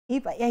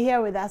but you're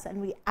here with us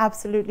and we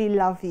absolutely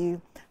love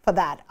you for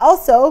that.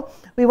 Also,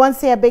 we want to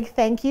say a big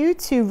thank you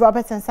to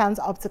Roberts and Sons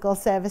Optical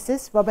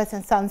Services. Roberts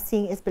and Sons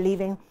Seeing is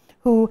Believing,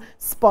 who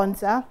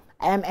sponsor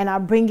and are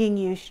bringing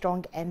you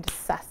Strong and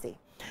Sassy.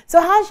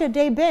 So how's your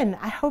day been?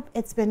 I hope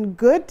it's been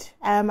good.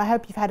 I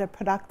hope you've had a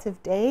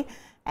productive day.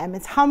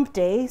 It's hump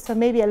day, so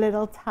maybe a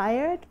little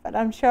tired, but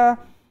I'm sure,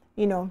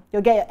 you know,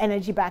 you'll get your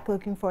energy back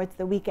looking forward to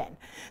the weekend.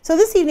 So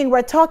this evening,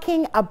 we're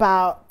talking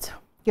about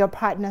your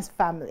partner's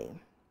family.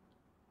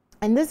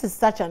 And this is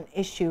such an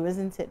issue,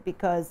 isn't it?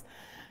 Because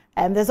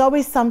there's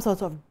always some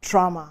sort of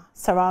drama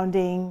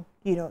surrounding,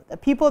 you know, the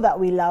people that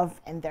we love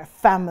and their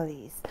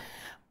families.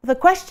 The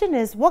question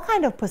is, what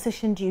kind of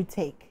position do you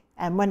take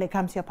when it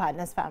comes to your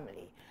partner's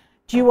family?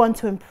 Do you want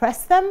to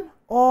impress them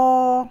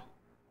or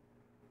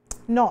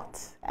not?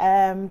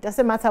 Does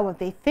it matter what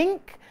they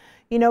think?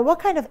 You know, what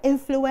kind of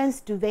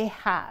influence do they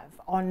have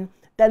on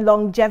the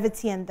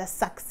longevity and the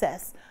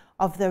success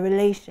of the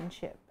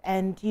relationship?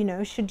 And, you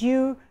know, should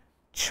you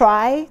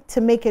try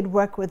to make it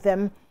work with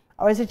them,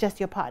 or is it just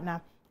your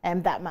partner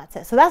that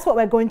matters? So that's what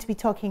we're going to be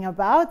talking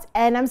about.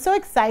 And I'm so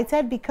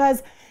excited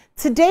because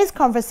today's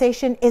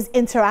conversation is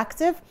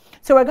interactive.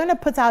 So we're going to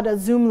put out a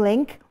Zoom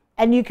link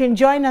and you can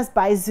join us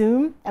by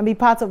Zoom and be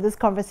part of this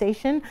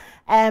conversation.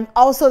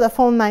 Also, the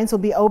phone lines will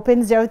be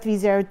open,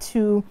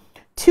 0302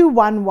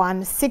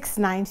 211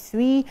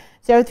 693,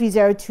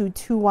 0302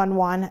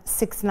 211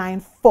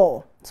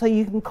 694. So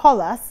you can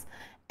call us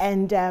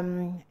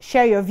and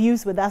share your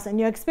views with us and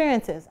your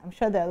experiences. I'm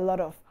sure there are a lot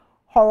of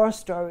horror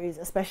stories,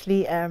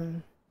 especially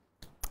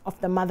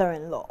of the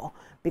mother-in-law,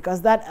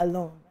 because that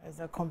alone is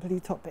a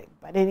complete topic.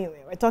 But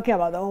anyway, we're talking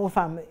about the whole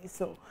family,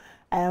 so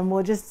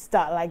we'll just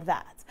start like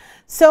that.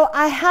 So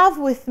I have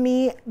with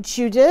me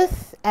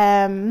Judith,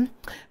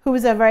 who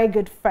is a very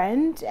good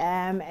friend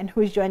and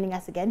who is joining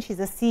us again. She's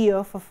a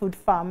CEO for Food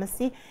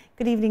Pharmacy.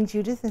 Good evening,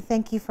 Judith, and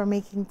thank you for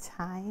making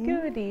time.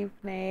 Good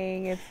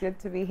evening. It's good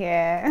to be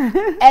here.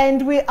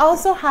 And we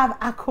also have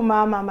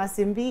Akuma Mama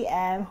Simbi,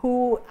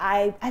 who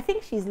I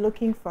think she's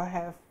looking for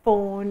her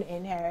phone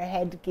in her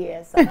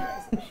headgear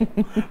somewhere.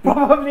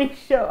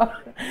 So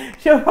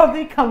she'll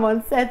probably come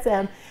on set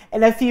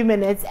in a few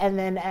minutes, and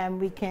then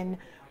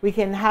we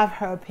can have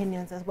her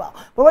opinions as well.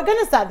 But we're going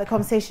to start the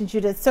conversation,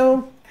 Judith.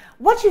 So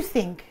what do you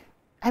think,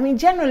 I mean,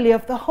 generally,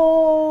 of the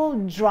whole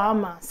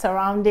drama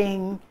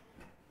surrounding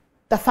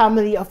the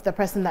family of the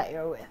person that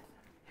you're with?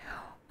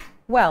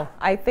 Well,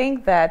 I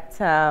think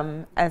that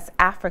as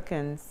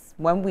Africans,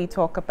 when we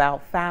talk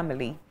about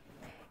family,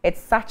 it's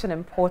such an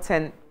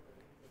important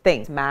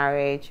thing.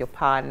 Marriage, your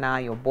partner,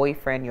 your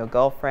boyfriend, your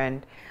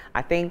girlfriend.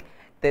 I think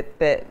that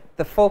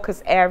the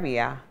focus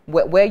area,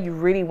 where you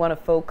really want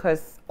to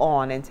focus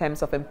on in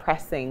terms of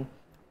impressing,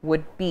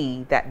 would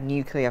be that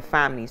nuclear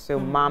family. So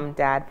mom,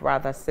 dad,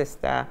 brother,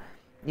 sister,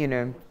 you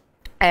know.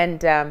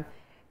 And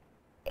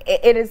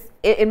it is,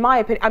 in my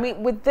opinion, I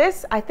mean, with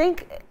this, I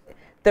think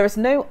there is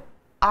no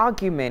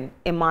argument,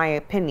 in my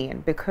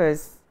opinion,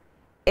 because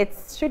it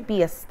should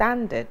be a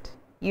standard,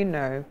 you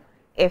know.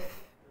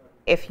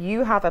 If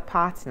you have a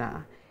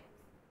partner,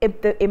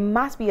 it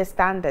must be a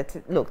standard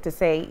to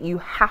say you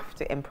have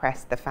to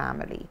impress the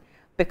family,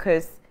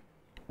 because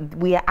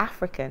we are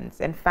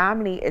Africans and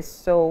family is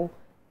so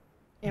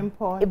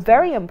important,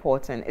 very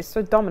important. It's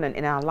so dominant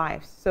in our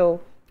lives.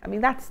 So I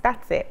mean, that's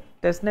it.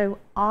 There's no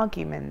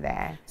argument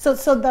there. So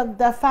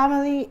the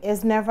family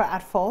is never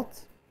at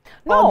fault?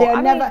 No, or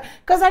they're never,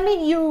 because I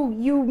mean,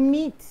 you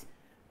meet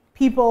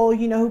people,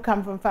 you know, who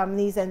come from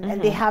families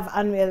and they have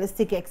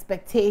unrealistic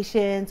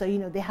expectations, or, you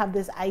know, they have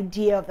this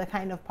idea of the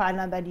kind of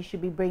partner that you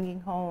should be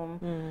bringing home.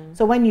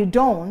 So when you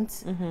don't,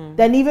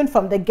 then even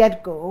from the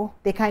get-go,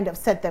 they kind of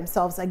set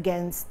themselves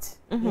against,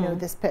 you know,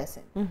 this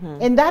person.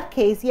 In that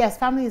case, yes,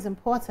 family is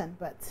important,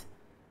 but,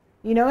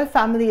 you know, if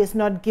family is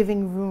not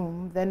giving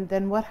room,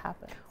 then what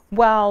happens?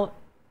 Well,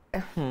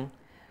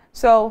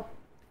 so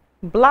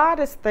blood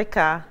is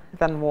thicker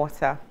than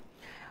water.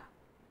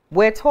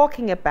 We're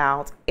talking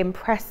about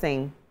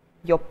impressing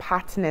your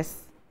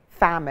partner's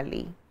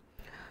family.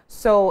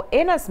 So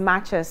in as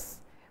much as,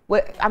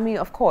 I mean,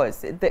 of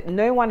course,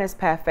 no one is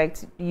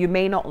perfect. You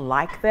may not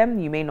like them.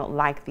 You may not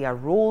like their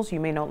rules.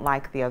 You may not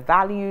like their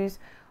values.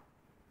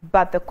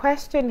 But the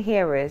question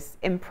here is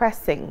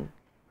impressing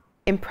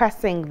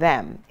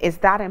them. Is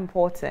that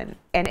important?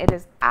 And it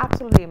is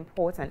absolutely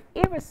important,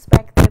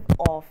 irrespective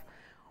of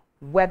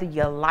whether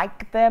you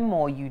like them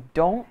or you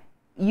don't.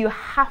 You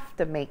have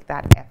to make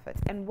that effort.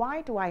 And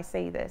why do I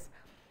say this?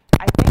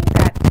 I think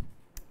that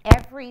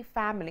every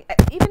family,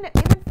 even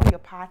for your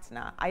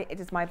partner, it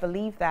is my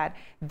belief that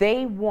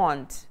they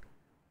want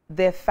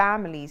their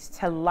families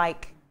to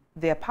like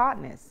their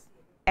partners.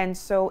 And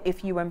so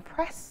if you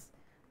impress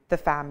the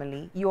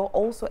family, you're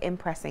also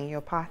impressing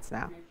your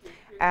partner.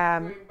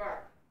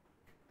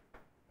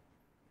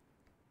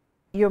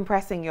 You're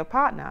impressing your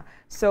partner.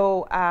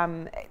 So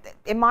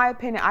in my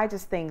opinion, I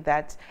just think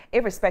that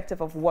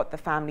irrespective of what the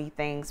family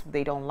thinks,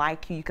 they don't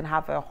like you, you can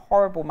have a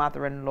horrible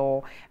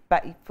mother-in-law,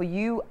 but for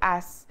you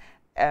as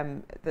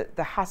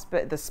the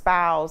husband, the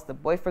spouse, the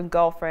boyfriend,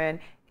 girlfriend,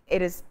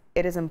 it is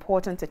it is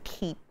important to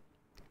keep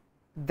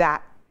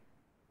that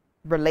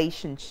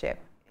relationship,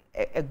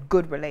 a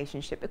good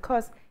relationship,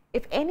 because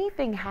if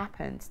anything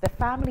happens, the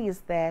family is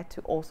there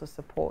to also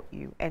support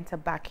you and to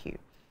back you.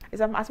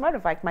 As a matter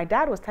of fact, my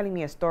dad was telling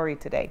me a story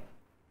today.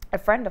 A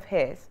friend of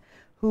his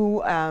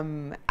who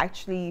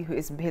actually,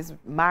 his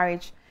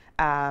marriage,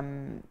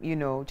 you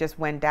know, just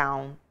went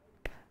down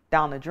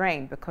the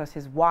drain because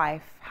his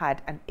wife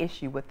had an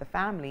issue with the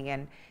family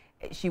and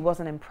she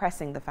wasn't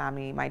impressing the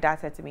family. My dad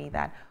said to me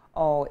that,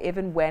 oh,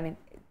 even when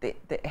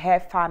her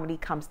family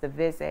comes to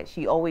visit,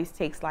 she always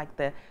takes like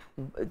the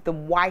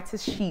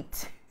whitest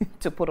sheet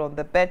to put on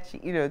the bed,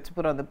 you know, to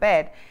put on the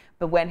bed.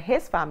 But when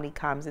his family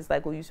comes, it's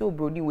like, oh, you so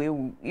brony way,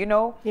 you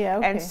know? Yeah,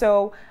 okay. And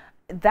so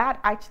that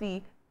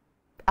actually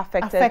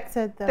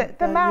affected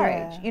the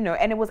marriage, yeah. you know,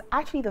 and it was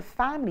actually the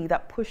family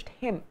that pushed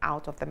him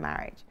out of the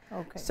marriage.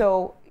 Okay.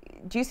 So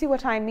do you see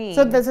what I mean?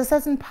 So there's a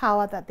certain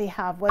power that they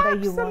have, whether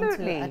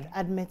Absolutely. you want to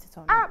admit it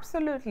or not.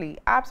 Absolutely,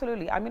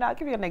 absolutely. I mean, I'll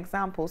give you an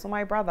example. So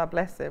my brother,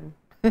 bless him,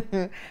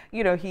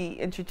 you know, he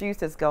introduced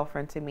his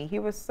girlfriend to me. He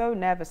was so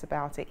nervous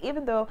about it,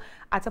 even though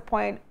at a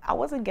point I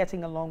wasn't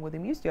getting along with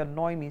him. He used to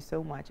annoy me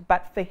so much.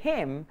 But for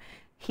him,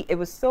 it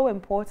was so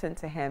important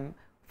to him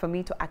for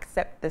me to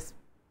accept this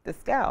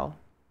girl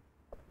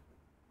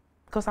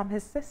because I'm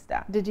his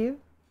sister. Did you?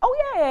 Oh,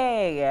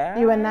 yeah.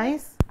 You were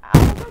nice? I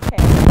was okay.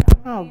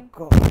 Oh,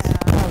 God.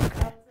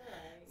 Okay.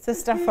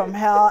 Sister from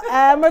hell.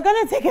 We're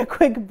going to take a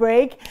quick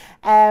break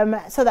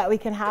so that we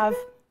can have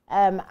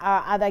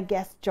our other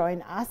guests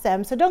join us.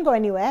 So don't go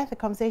anywhere. The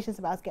conversation's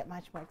about to get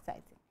much more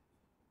exciting.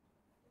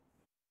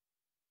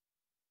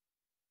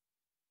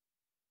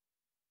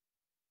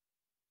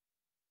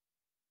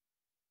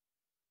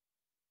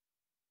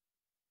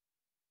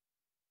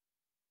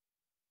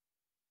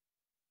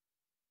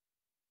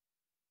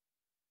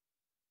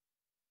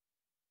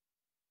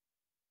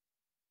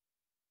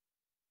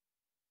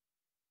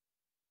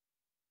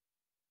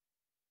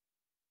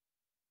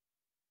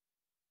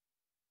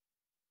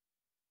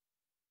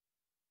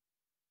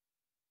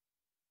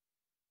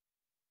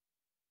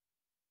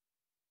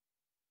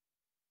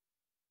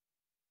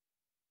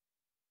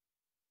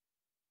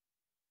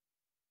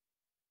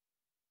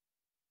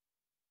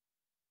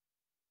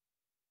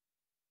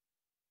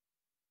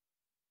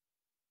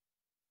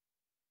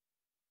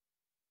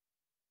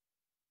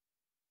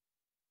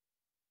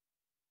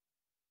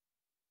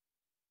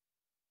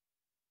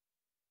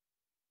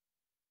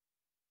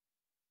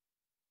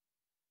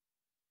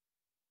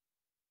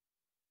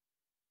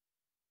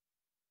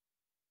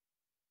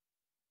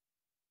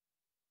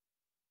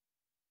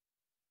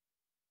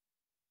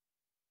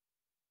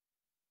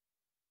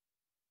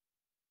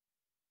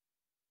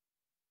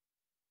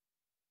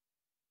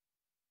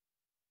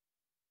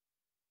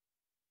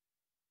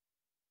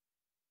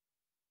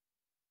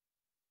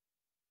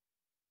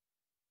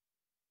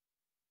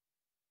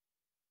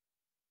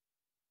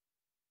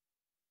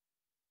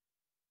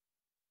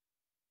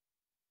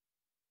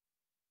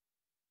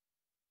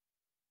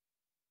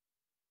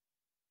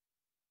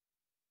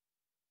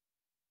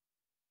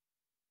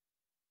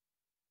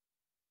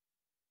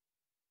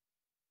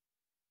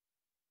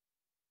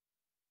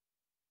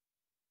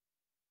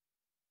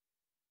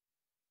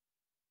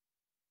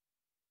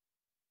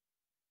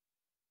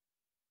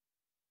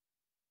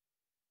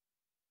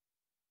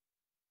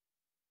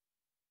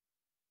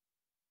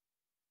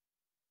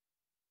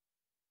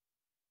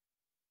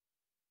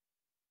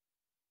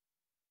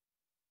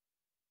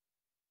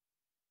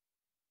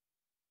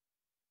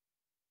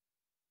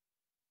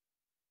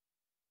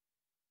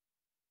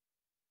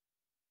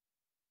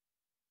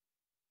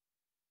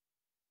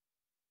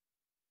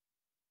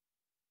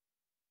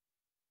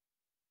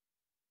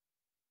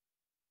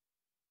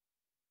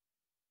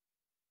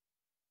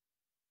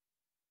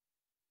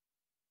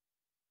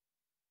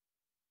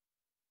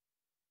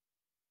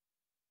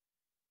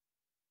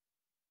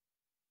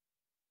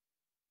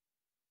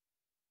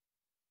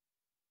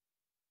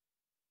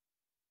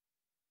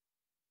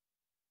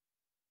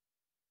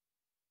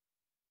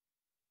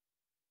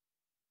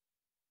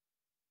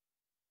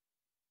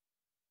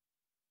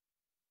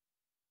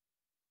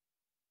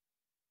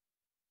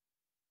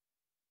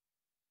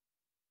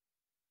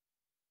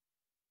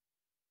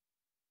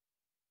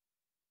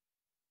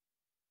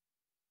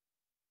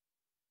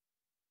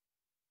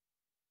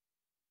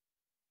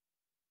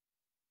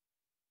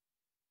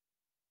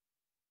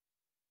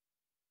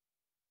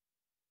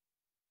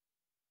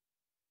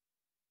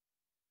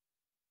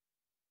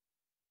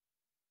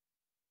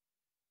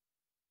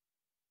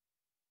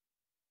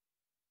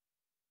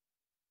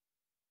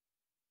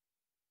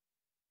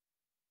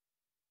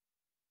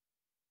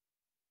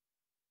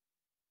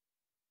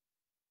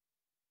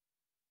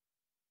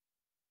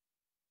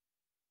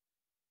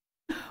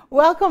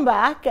 Welcome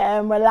back.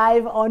 We're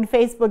live on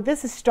Facebook.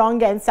 This is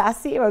Stronger and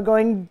Sassy. We're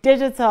going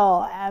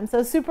digital.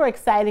 So super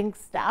exciting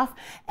stuff.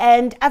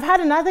 And I've had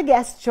another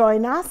guest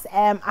join us,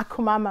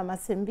 Akuma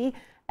Mamasimbi.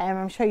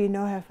 I'm sure you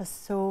know her for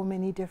so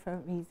many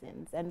different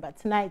reasons. But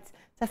tonight,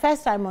 it's the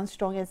first time on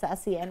Strong and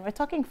Sassy, and we're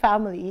talking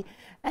family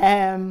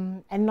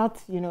and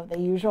not, you know, the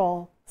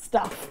usual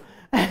stuff.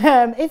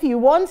 if you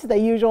want the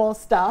usual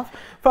stuff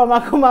from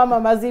Akuma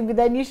Mama Zimbi,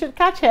 then you should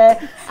catch her.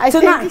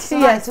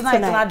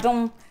 Tonight,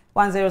 on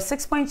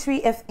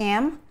 106.3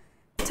 FM,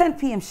 10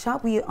 p.m.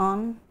 sharp. We're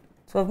on.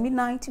 12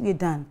 midnight. We're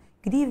done.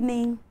 Good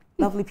evening,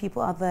 lovely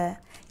people out there.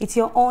 It's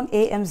your own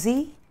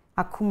AMZ,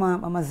 Akuma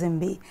Mama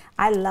Zimbi.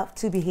 I love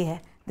to be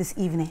here this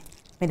evening.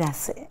 May I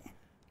say?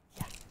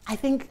 I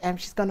think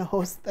she's going to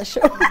host the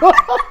show.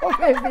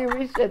 Maybe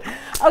we should.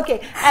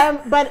 Okay.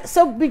 But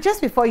so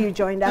just before you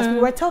joined us, we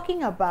were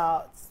talking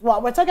about,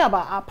 we're talking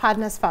about our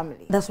partner's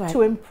family. That's right.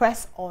 To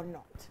impress or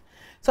not.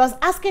 So I was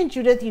asking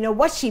Judith,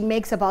 what she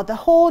makes about the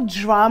whole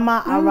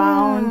drama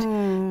around,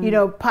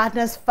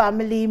 partner's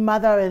family,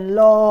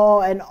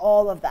 mother-in-law, and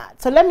all of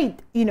that. So let me,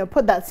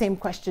 put that same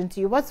question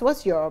to you.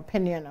 What's your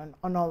opinion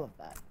on all of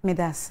that? May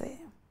I say,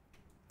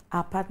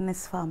 our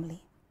partner's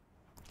family,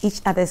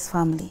 each other's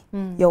family,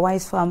 your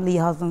wife's family,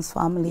 your husband's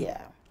family.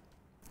 Yeah.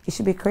 It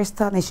should be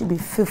crystal and it should be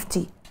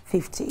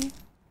 50-50.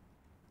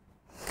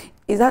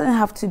 It doesn't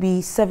have to be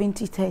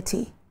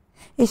 70-30.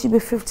 It should be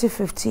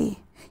 50-50.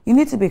 You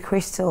need to be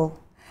crystal.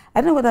 I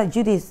don't know whether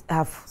Judith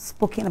have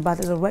spoken about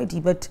it already,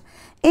 but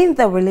in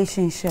the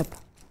relationship,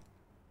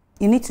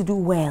 you need to do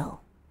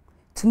well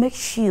to make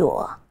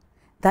sure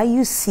that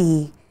you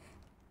see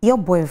your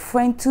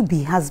boyfriend to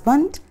be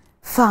husband,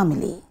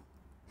 family,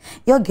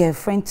 your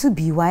girlfriend to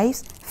be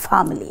wife's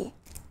family.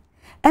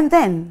 And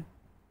then,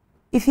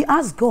 if you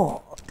ask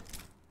God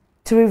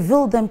to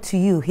reveal them to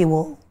you, He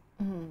will.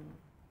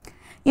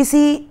 You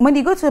see, when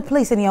you go to a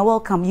place and you're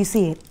welcome, you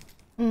see it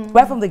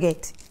right from the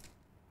gate.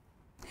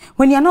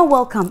 When you're not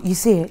welcome, you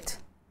see it.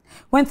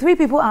 When 3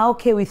 people are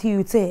okay with you,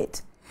 you see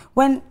it.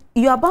 When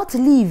you're about to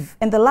leave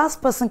and the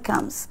last person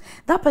comes,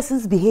 that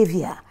person's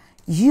behavior,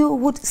 you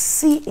would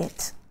see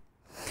it.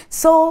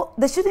 So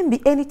there shouldn't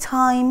be any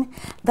time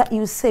that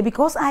you say,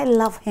 because I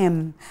love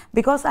him,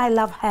 because I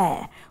love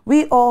her,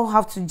 we all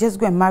have to just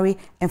go and marry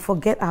and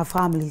forget our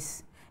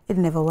families. It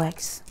never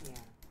works.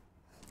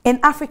 Yeah. In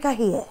Africa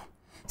here,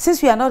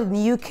 since we are not in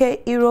the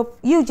UK, Europe,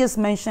 you just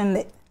mentioned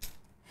it.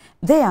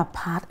 They are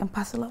part and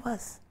parcel of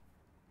us.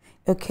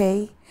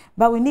 Okay?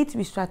 But we need to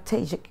be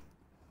strategic.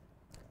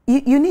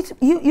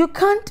 You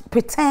can't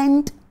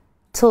pretend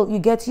till you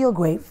get to your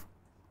grave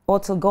or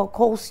till God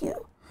calls you.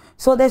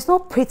 So there's no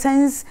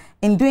pretense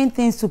in doing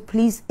things to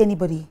please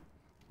anybody.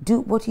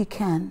 Do what you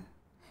can.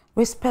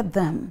 Respect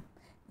them.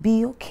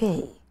 Be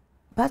okay.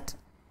 But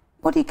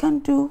what you can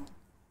do...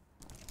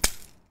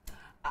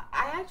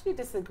 I actually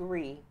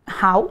disagree.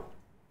 How?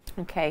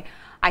 Okay.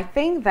 I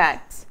think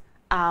that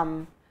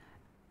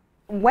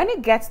when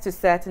it gets to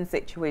certain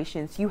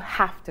situations, you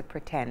have to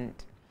pretend.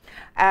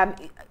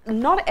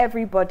 Not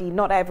everybody,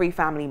 not every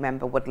family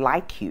member would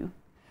like you.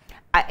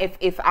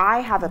 If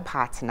I have a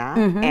partner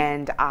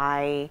and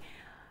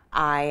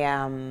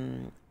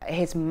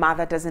his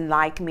mother doesn't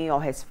like me,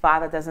 or his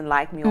father doesn't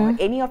like me, or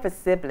any of his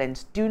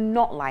siblings do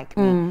not like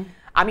me.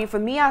 I mean, for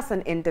me as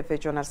an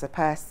individual and as a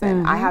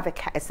person, I have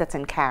a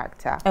certain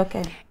character.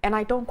 Okay. And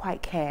I don't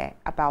quite care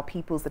about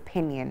people's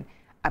opinion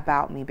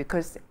about me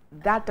because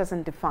that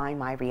doesn't define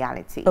my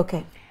reality.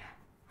 Okay.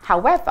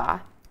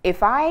 However,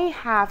 if I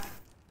have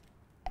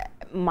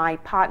my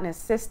partner's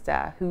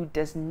sister who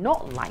does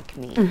not like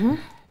me,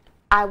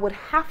 I would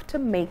have to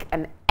make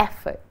an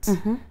effort.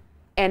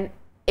 And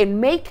in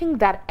making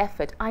that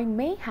effort, I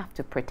may have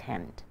to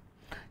pretend.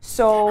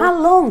 So how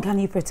long can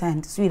you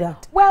pretend,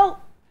 sweetheart?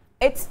 Well,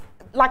 it's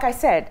like I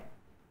said,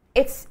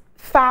 it's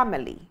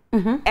family.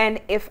 And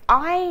if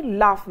I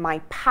love my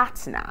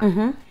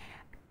partner,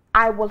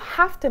 I will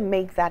have to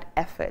make that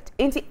effort.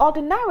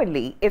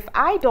 Ordinarily, if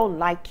I don't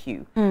like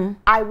you,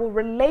 I will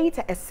relate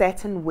a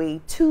certain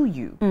way to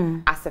you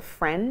as a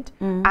friend,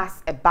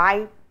 as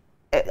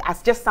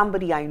just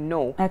somebody I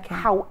know. Okay.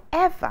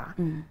 However,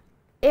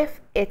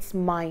 if it's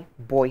my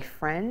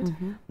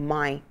boyfriend,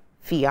 my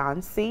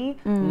fiancé,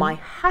 my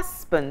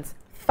husband's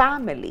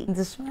family,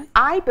 right,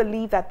 I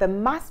believe that there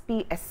must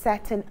be a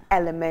certain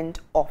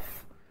element of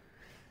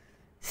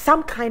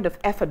some kind of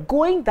effort,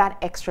 going that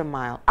extra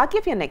mile. I'll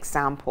give you an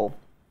example.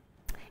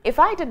 If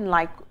I didn't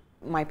like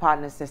my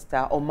partner's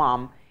sister or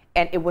mom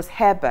and it was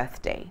her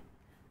birthday,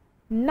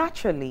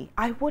 naturally,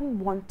 I wouldn't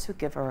want to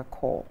give her a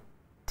call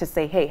to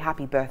say, hey,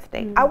 happy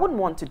birthday. I wouldn't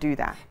want to do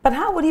that. But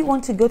how would you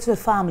want to go to a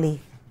family,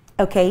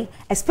 okay?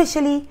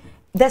 Especially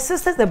the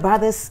sisters, the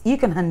brothers, you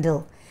can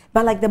handle.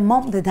 But like the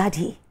mom, the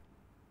daddy,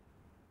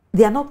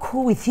 they are not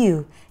cool with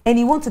you and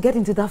you want to get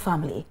into that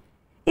family.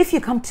 If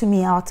you come to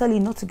me, I'll tell you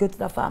not to go to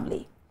that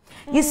family.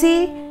 You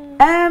see,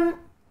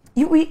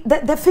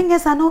 the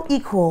fingers are not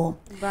equal.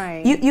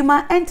 Right. You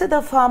might enter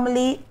the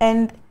family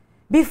and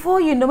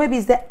before you know, maybe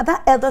it's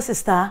that elder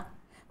sister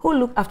who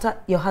look after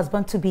your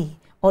husband to be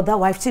or that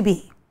wife to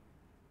be.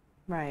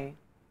 Right.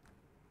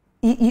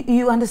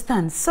 You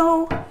understand?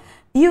 So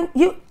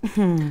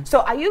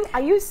So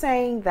are you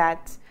saying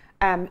that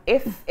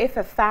if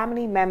a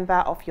family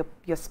member of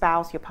your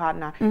spouse, your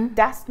partner,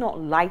 does not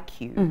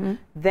like you,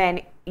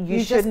 then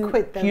you shouldn't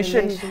quit the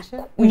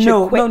relationship? We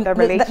should quit the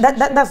relationship?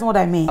 That's not what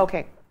I mean.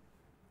 Okay.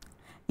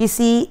 You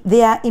see,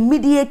 there are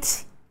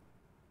immediate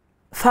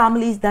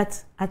families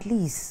that at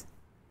least,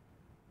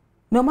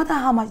 no matter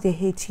how much they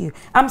hate you,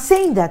 I'm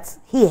saying that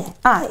here,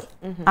 Akwa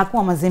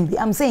Mazimbi,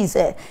 I'm saying,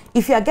 sir,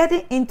 if you are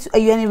getting into,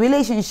 you're in a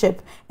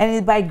relationship and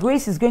it by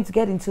grace is going to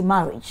get into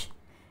marriage,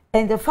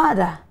 and the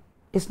father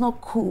is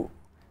not cool,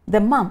 the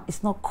mom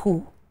is not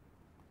cool,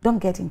 don't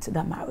get into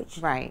that marriage.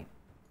 Right.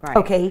 Right.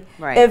 Okay?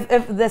 Right.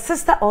 If the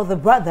sister or the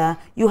brother,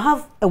 you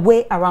have a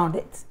way around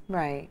it.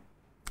 Right.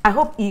 I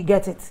hope you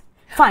get it.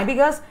 Fine,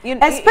 because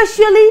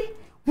especially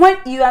when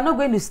you are not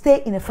going to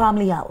stay in a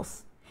family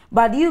house,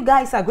 but you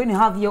guys are going to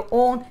have your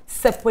own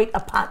separate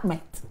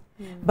apartment.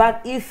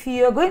 But if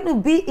you're going to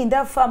be in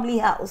that family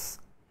house,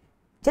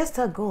 just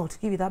tell God to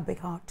give you that big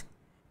heart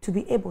to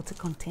be able to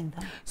contain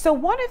them. So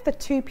what if the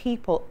two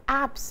people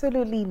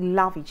absolutely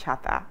love each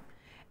other?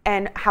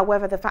 And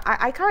however,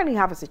 I currently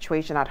have a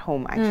situation at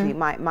home, actually.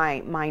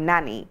 My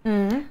nanny,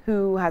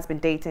 who has been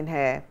dating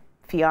her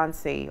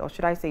fiance, or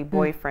should I say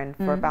boyfriend,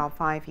 for about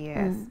 5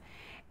 years.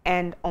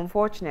 And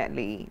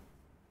unfortunately,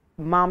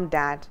 mom,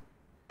 dad,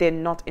 they're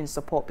not in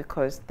support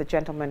because the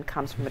gentleman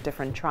comes from a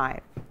different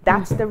tribe.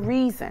 That's the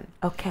reason.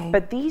 Okay.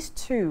 But these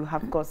two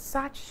have got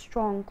such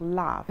strong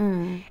love.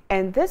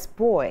 And this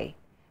boy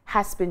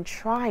has been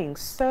trying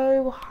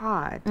so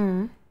hard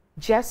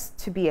just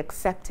to be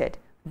accepted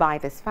by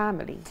this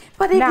family.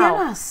 But if they're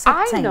not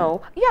accepting. I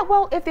know, yeah,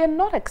 well, if they're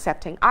not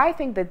accepting, I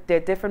think that there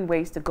are different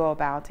ways to go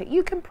about it.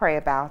 You can pray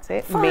about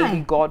it. Fine.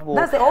 Maybe God will.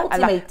 That's the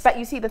ultimate. But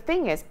you see, the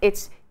thing is,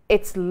 it's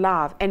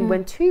love. And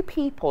when two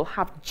people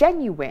have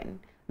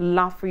genuine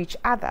love for each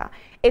other,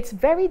 it's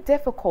very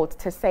difficult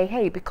to say,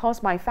 hey,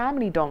 because my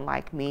family don't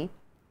like me,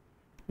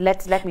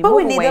 let me move away from it. But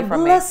we need the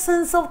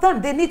blessings of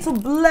them. They need to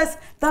bless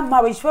that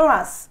marriage for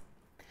us.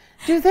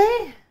 Do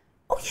they?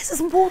 Oh, yes,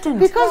 it's important.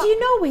 Because, you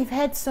know, we've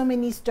heard so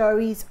many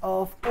stories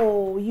of,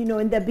 oh, you know,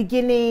 in the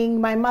beginning,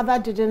 my mother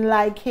didn't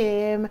like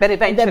him. But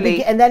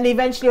eventually. And then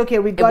eventually, okay,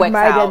 we got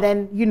married. out. And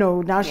then, you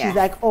know, now she's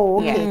like, oh,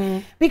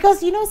 okay.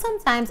 Because, you know,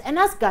 sometimes, and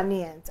as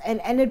Ghanaians,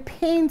 and it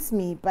pains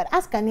me, but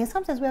as Ghanaians,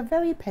 sometimes we're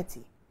very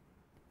petty.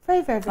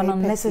 Very, very, very on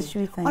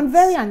unnecessary petty. things. On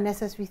very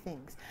unnecessary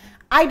things.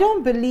 I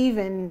don't believe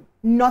in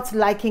not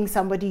liking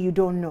somebody you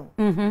don't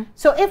know.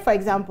 So if, for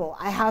example,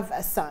 I have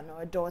a son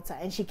or a daughter,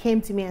 and she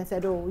came to me and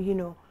said, oh, you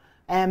know,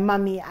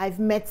 Mommy, I've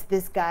met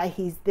this guy,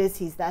 he's this,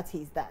 he's that,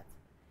 he's that.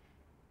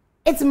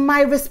 It's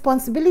my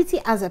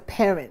responsibility as a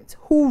parent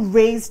who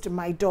raised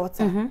my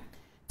daughter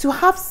to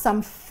have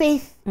some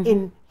faith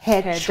in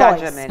her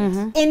choice.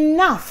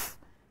 Enough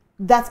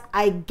that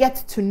I get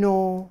to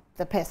know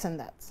the person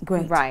that's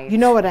great. Right. You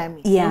know what I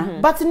mean? Yeah.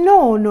 But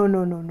no.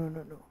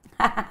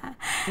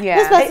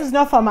 This person's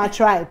not from our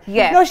tribe.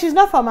 Yeah. No, she's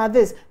not from our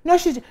this. No,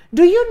 she's.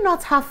 Do you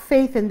not have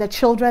faith in the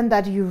children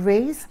that you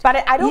raised?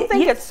 But I don't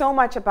think it's so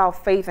much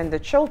about faith in the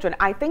children.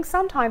 I think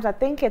sometimes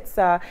it's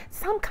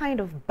some kind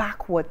of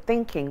backward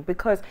thinking,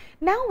 because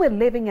now we're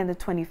living in the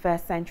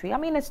 21st century. I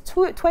mean, it's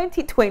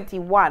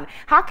 2021.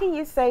 How can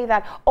you say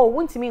that, oh,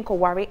 wouldn't me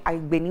worry, I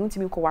wouldn't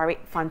me worry,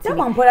 fancy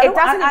me? It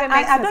doesn't even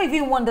make sense. I don't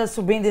even want us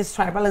to bring this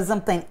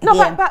tribalism thing. No,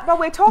 but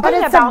we're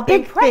talking about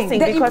impressing,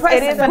 because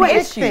it is an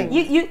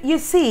issue. You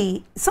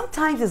see,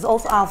 sometimes it's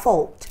also our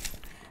fault.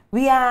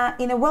 We are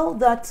in a world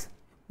that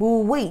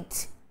will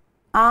wait.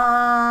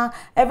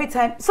 Every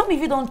time, some of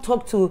you don't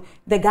talk to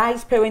the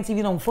guy's parents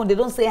even on phone. They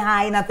don't say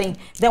hi, nothing.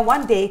 Then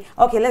one day,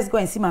 okay, let's go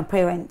and see my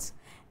parents.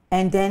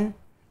 And then,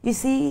 you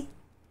see,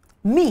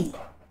 me,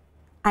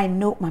 I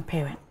know my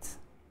parents.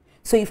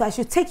 So if I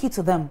should take you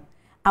to them,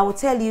 I will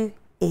tell you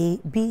A,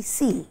 B,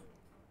 C.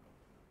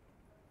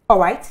 All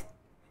right?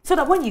 So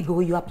that when you go,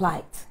 you apply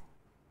it.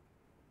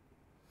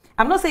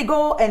 I'm not saying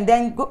go and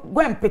then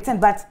go and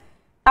pretend, but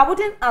I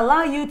wouldn't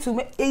allow you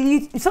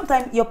to.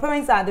 Sometimes your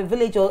parents are at the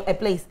village or a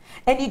place,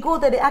 and you go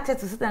there, they ask her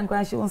to sit down and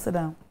cry, she won't sit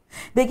down.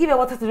 They give her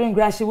water to drink,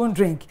 grass, she won't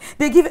drink.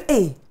 They give her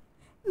a.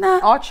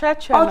 Or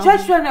church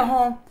at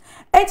home.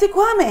 Eti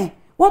kwame,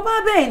 what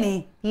about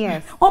Benny?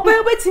 Yes. What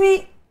about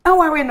me? I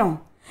worry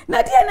no.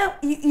 Now, Diana,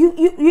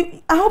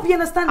 you. I hope you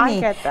understand me. I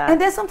get that. And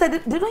then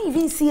sometimes they don't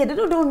even see it. They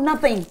don't do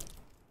nothing.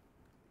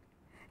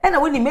 And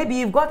when maybe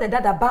you've got a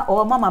dada ba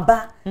or a mama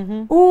ba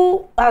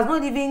who has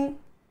not even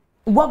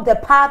walked the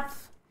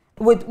path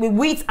with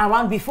weeds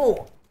around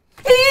before.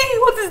 Hey,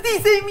 what is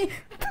this, Amy?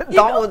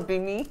 That would be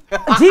me.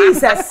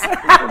 Jesus.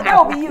 That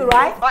will be you,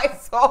 right? If I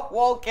saw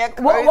Walker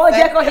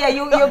here,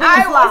 you're going to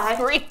fly. I would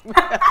scream.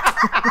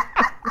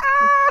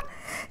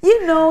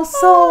 You know,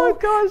 so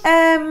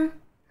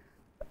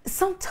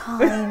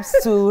sometimes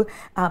too,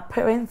 our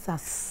parents are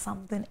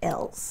something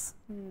else.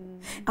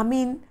 I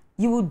mean,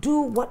 you will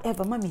do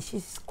whatever. Mommy,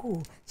 she's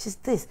cool. She's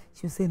this.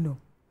 She'll say no.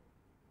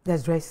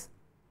 That's dress.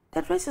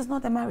 That dress is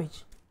not the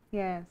marriage.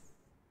 Yes.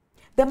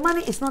 The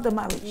money is not the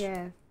marriage.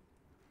 Yes.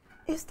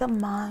 It's the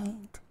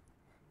mind,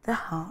 the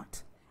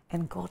heart,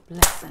 and God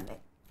blessing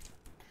it.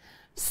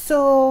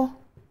 So,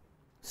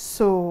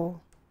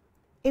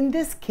 in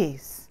this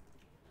case,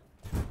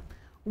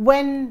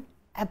 when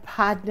a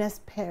partner's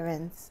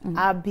parents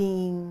are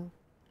being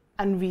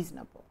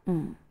unreasonable,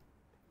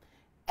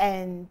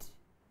 and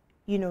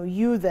you know,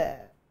 you the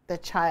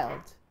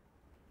child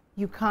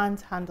you can't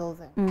handle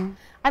them.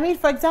 I mean,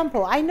 for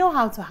example, I know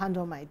how to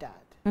handle my dad.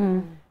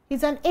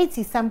 He's an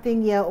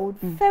 80-something-year-old,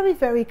 very,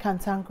 very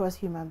cantankerous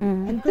human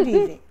being. And good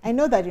evening. I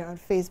know that you're on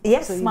Facebook,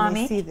 yes, so you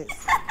mommy. may see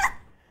this.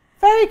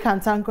 Very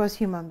cantankerous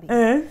human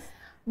being.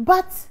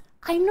 But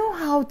I know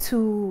how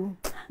to,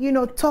 you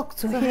know, talk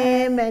to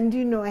him and,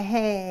 you know,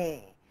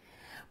 hey.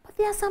 But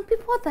there are some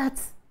people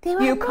that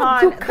you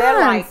can't. They're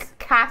like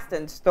cast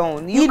in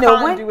stone. You know,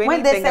 can't do anything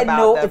when they say about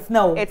no, them. it's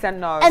no. It's a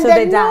no. And so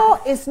the no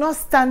is not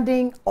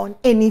standing on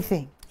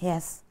anything.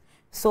 Yes.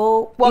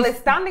 So well, it's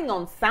standing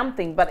on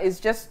something, but it's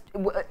just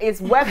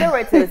it's whether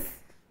it is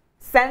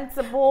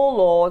sensible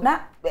or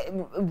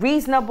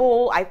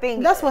reasonable. I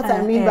think that's what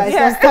I mean by it's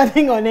not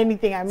standing on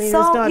anything. I mean, so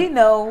it's not. You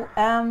know,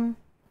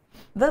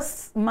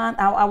 this man,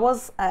 I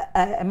was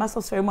at a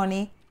master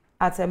ceremony,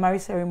 at a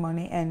marriage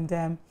ceremony,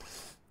 and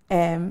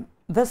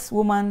this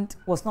woman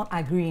was not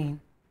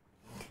agreeing.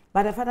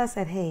 But the father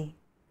said, hey,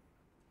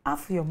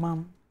 after your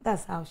mom,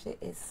 that's how she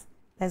is.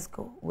 Let's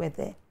go. We're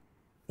there.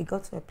 We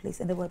got to a place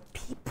and there were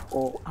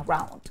people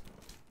around.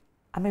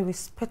 I mean,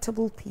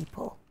 respectable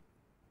people.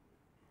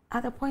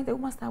 At the point the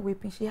woman started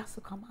weeping, she has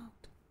to come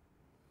out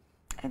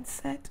and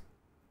said,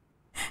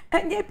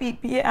 and yeah,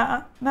 people,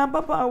 na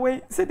baba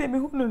away, said they me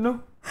who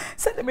no,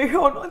 said they me who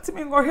no, to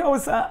me go here,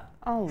 sir.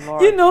 Oh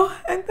Lord. You know,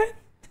 and then.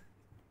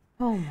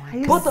 Oh my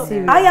God.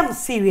 I am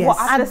serious. Well,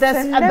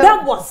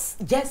 that was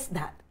just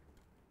that.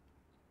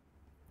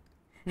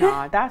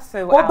 Nah, that's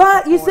so. Well,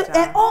 but you see,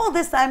 and all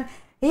this time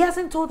he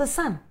hasn't told the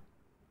son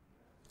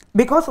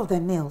because of the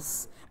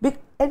nails.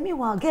 And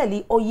meanwhile,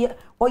 girlie,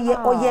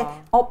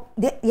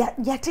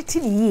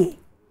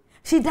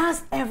 she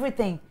does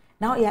everything.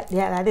 Now, like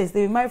this.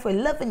 They've been married for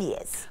 11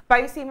 years.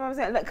 But you see, what I'm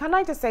saying, look, can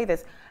I just say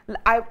this?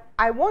 I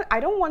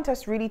don't want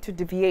us really to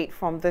deviate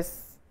from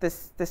this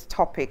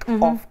topic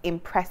of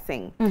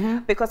impressing,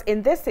 because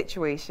in this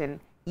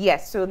situation,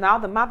 yes. So now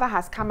the mother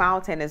has come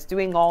out and is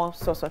doing all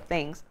sorts of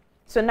things.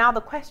 So now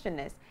the question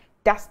is,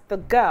 does the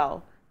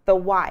girl, the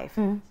wife,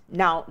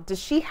 now does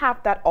she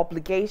have that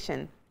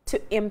obligation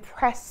to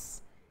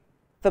impress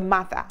the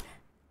mother?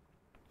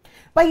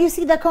 But you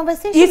see, the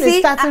conversation is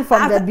starting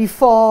from the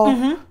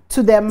before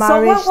to their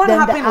marriage, so what then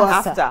happened the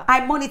was after.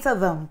 I monitor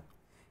them.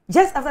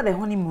 Just after the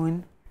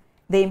honeymoon,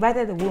 they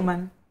invited the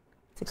woman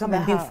to come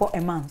and be for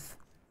a month.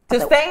 To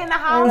stay in the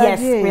house?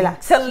 Yes,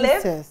 relax. To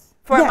live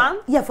for a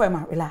month? Yeah, for a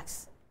month,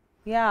 relax.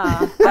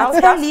 Yeah,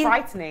 that's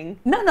frightening.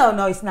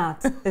 No, it's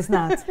not. It's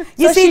not.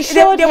 You so see,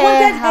 they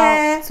wanted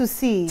her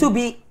to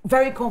be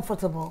very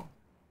comfortable.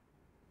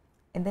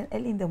 And then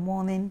early in the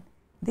morning,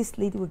 this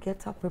lady will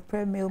get up,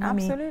 prepare meal,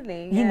 mommy.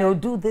 Absolutely. You know,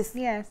 do this.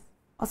 Yes.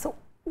 Also,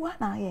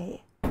 what now? Yeah.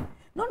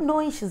 Not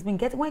knowing she's been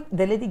getting, when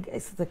the lady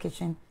gets to the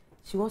kitchen,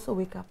 she will also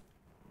wake up.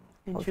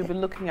 And she'll be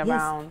looking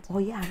around. Oh,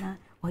 yeah, Anna.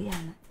 Oh, yeah,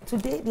 Anna.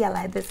 Today, they are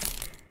like this.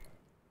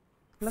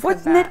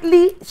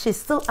 Fortunately, she's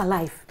still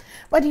alive.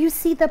 But you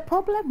see, the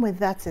problem with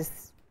that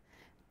is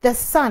the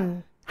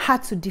son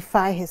had to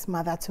defy his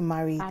mother to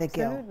marry the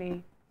girl.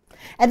 Absolutely.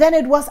 And then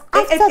it was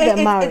after the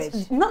marriage.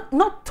 It's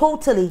not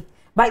totally,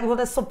 but with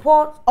the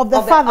support of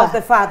the father. Of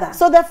the father.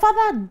 So the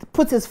father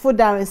put his foot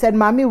down and said,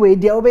 Mami, wait,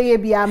 because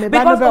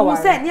when we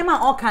said, there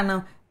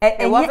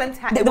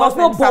was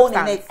no bone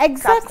in it.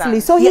 Exactly.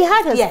 So he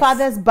had his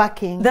father's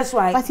backing. That's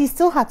right. But he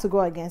still had to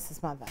go against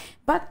his mother.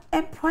 But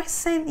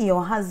impressing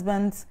your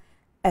husband's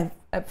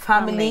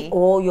family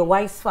or your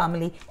wife's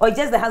family, or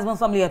just the husband's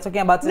family you're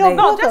talking about today?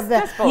 No, both of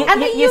them. I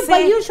mean,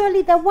 but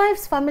usually the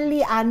wife's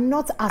family are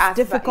not as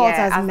difficult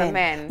as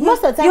men.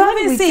 Most of the time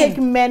when we take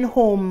men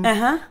home,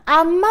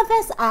 our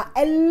mothers are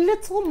a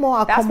little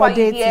more accommodating. That's why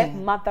you hear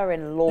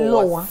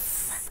mother-in-law.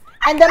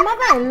 And the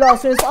mother-in-law,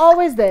 so it's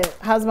always the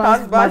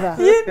husband's mother.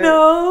 You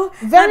know,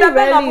 very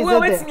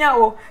rarely is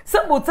it.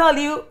 Some will tell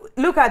you,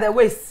 look at the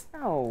waist.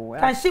 Oh,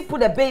 can she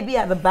put a baby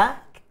at the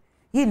back?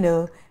 You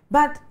know,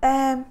 but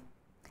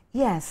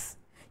yes,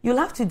 you'll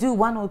have to do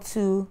 1 or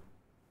 2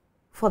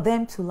 for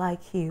them to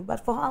like you.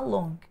 But for how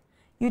long?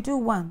 You do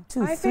 1,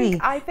 2, 3.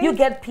 I think you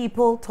get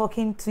people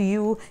talking to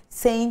you,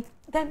 saying,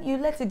 then you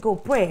let it go.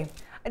 Pray.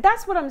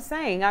 That's what I'm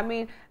saying. I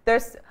mean,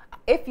 that's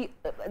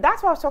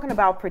what I was talking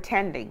about,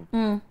 pretending.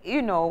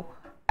 You know,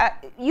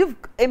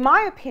 in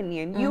my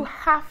opinion, you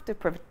have to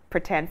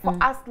pretend for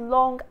as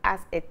long as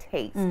it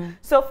takes.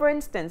 So, for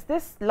instance,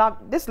 this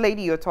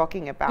lady you're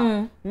talking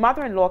about,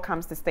 mother-in-law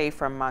comes to stay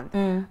for a month.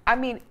 I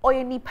mean,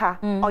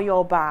 Oyenipa or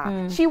your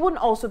bar, she wouldn't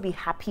also be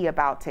happy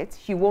about it.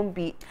 She won't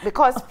be,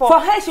 because for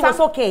her she was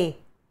okay.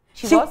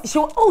 She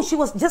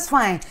was just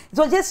fine.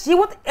 So just she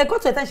would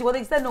got to a time she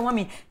was said, no,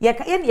 mommy,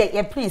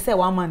 please say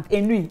 1 month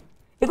and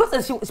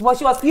because she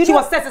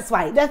was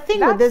satisfied. The thing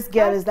with this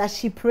girl is that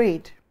she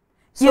prayed.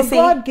 So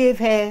God gave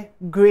her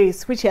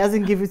grace, which He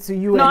hasn't given to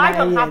you. No, I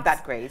don't have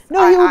that grace.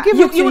 No, He will give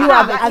it to you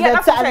at the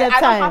time.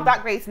 I don't have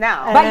that grace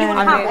now. But you will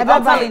have it.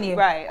 I'm telling you.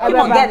 Right. Come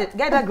on, get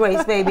that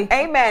grace, baby.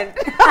 Amen.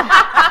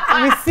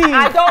 Receive.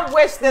 I don't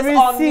wish this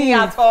on me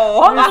at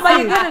all. Also, but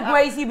you get the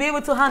grace, you'll be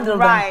able to handle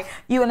them.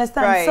 You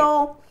understand? Right.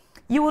 So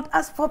you would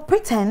ask for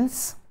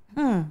pretense.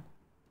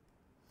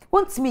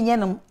 Won't me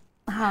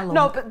How long?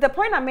 No, but the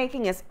point I'm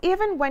making is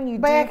even when you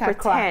do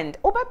pretend,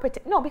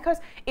 no, because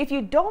if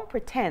you don't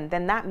pretend,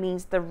 then that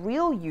means the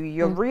real you,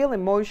 your real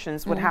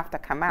emotions would have to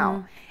come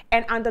out.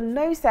 And under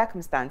no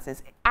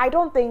circumstances, I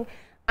don't think,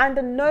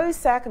 under no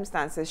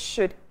circumstances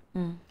should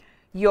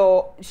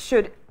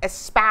a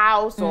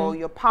spouse or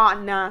your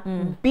partner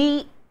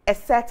be a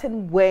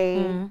certain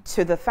way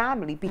to the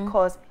family,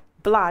 because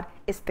blood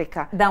is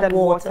thicker than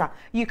water.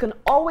 You can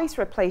always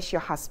replace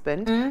your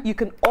husband, you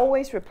can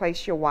always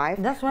replace your wife,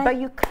 but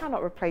you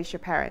cannot replace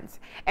your parents.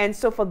 And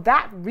so for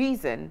that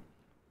reason,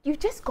 you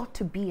just got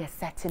to be a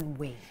certain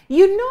way.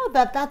 You know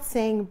that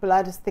saying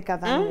blood is thicker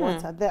than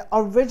water, the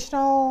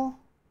original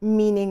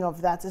meaning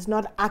of that is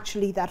not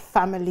actually that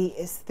family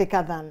is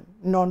thicker than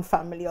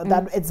non-family, or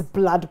that it's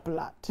blood.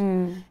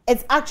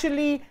 It's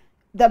actually,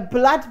 the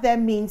blood there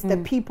means the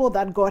people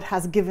that God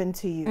has given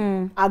to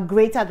you are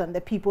greater than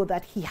the people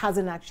that he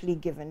hasn't actually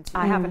given to you.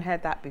 I haven't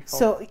heard that before.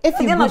 So if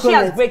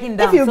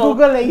you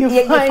Google it, you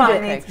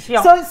find it.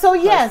 So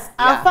yes,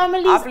 our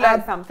families I've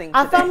learned something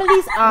our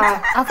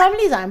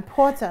families are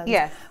important.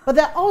 Yes. But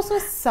there are also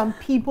some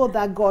people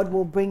that God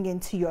will bring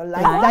into your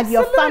life that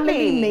your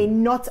family may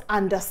not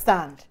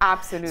understand.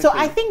 Absolutely. So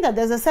I think that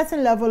there's a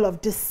certain level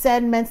of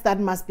discernment that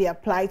must be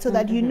applied so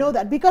that you know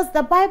that, because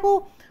the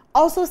Bible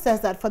also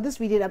says that for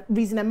this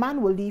reason a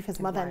man will leave his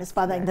mother and his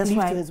father and cleave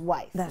to his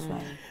wife. That's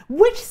right.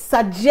 Which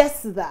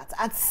suggests that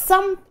at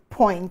some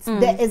point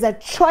there is a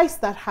choice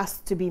that has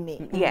to be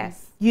made.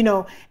 Yes. You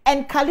know,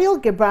 and Khalil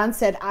Gibran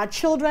said, our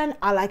children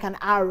are like an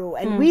arrow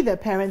and we the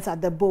parents are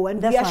the bow,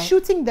 and we are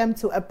shooting them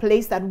to a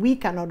place that we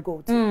cannot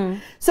go to.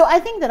 So I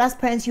think that as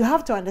parents, you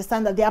have to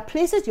understand that there are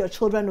places your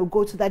children will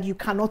go to that you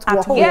cannot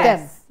walk with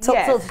them. So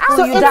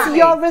it's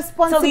your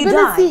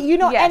responsibility, you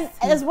know, and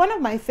as one of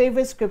my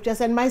favorite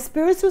scriptures, and my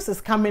spiritus is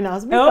coming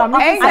out. Preach on.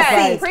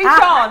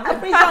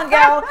 Preach on,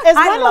 girl.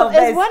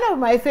 It's one of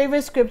my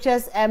favorite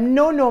scriptures,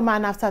 know no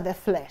man after the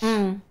flesh,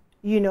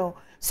 you know.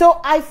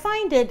 So I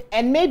find it,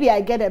 and maybe I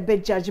get a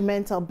bit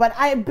judgmental, but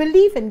I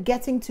believe in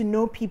getting to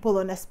know people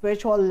on a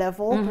spiritual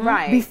level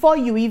before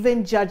you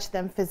even judge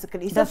them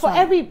physically. So for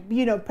every,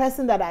 you know,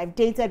 person that I've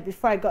dated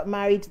before I got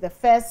married the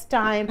first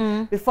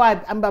time, before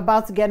I'm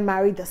about to get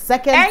married the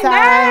second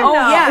time. Oh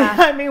yeah.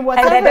 I mean,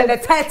 whatever. And then the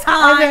third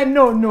time. And then,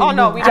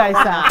 no, we guys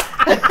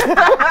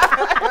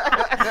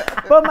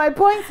But my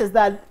point is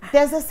that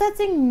there's a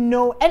certain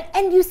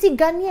and you see,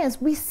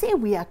 Ghanaians, we say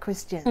we are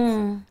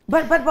Christians.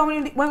 But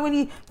when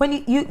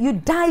you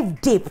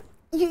dive deep,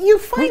 you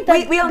find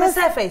that we on the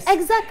surface.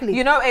 Exactly.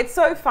 You know, it's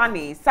so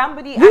funny.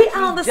 Somebody We are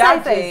actually on the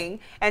judging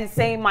and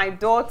saying my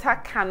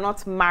daughter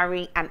cannot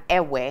marry an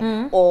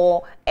Ewe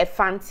or a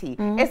Fanti.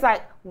 It's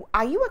like,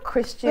 are you a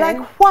Christian?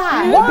 Like,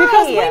 why?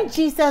 Because when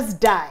Jesus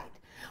died,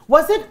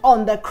 was it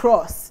on the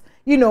cross?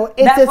 You know,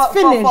 it is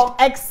finished,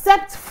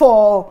 except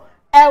for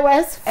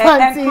Ewes,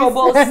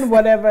 Fantis, and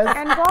whatever.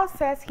 And God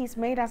says he's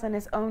made us in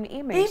his own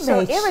image. So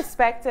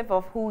irrespective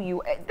of who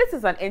you, this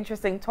is an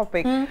interesting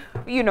topic,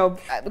 you know.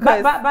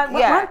 Because, but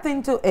one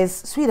thing too is,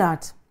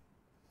 sweetheart,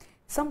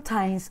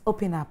 sometimes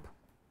open up.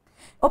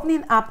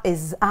 Opening up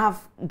is, I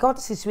have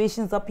got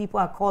situations that people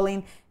are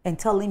calling and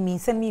telling me,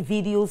 send me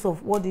videos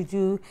of what they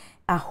do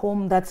at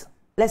home, that,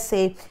 let's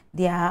say,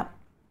 their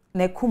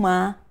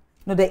nekuma,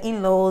 you know, the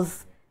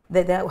in-laws,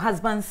 their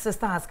husband's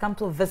sister has come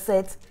to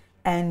visit,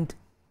 and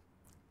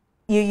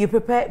you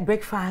prepare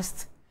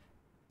breakfast.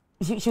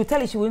 She'll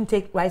tell you she wouldn't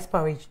take rice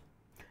porridge.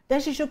 Then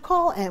she should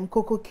call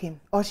Coco Kim,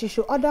 or she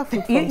should order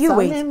food from you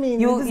wait.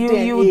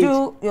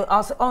 You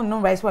also, oh no,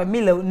 rice porridge,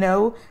 Milo,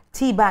 no,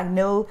 tea bag,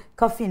 no,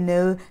 coffee,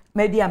 no,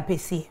 maybe I'm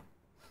PC.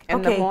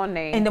 In the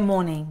morning. In the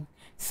morning.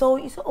 So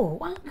you say, oh,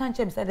 one can't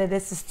you say that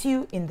there's a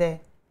stew in the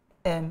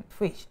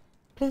fridge.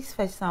 Please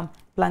fetch some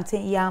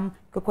plantain yam,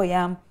 cocoa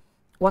yam,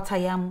 water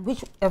yam,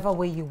 whichever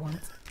way you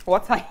want.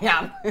 Water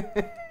yam.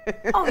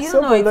 Oh, you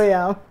don't know it.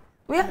 Yam.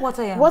 We have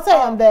water yam. Water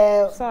yam,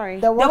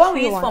 the one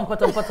we use from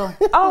Poto.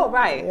 Oh,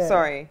 right. Yeah.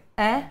 Sorry.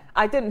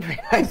 I didn't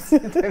realize.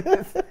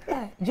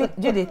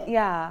 Judith.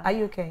 Yeah. Are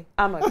you okay?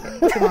 I'm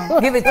okay. Come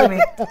on, give it to me.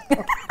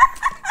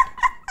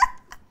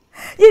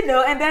 You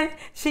know, and then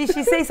she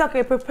says,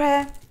 okay,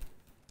 prepare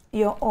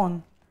your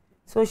own.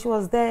 So she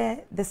was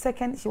there. The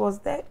second she was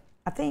there,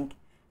 I think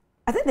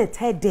the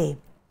third day,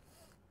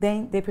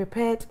 then they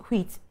prepared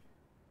wheat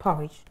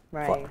porridge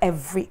for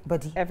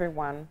everybody.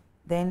 Everyone.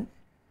 Then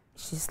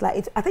she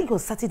sliced, I think it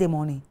was Saturday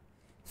morning.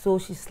 So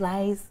she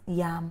sliced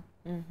yam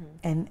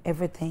and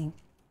everything.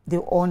 They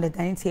were on the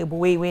dining table,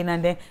 way,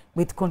 and then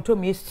with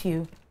contour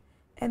stew.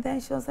 And then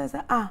she was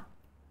like,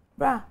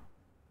 brah,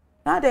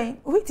 now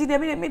then, wheat they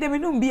made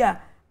them beer.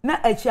 Na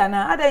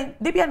echiana, then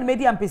they be on the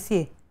medium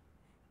PC.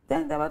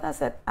 Then the mother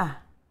said,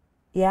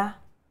 yeah,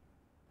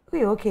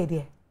 we okay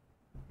there.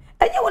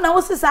 And you when I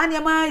was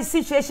saying, my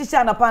situation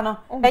on a panel,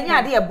 and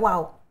yeah, dear,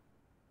 wow.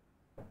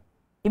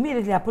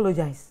 Immediately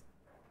apologize.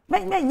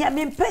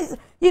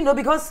 You know,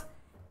 because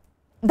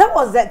that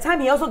was that time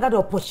he also got the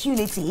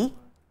opportunity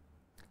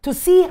to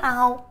see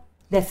how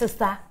the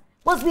sister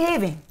was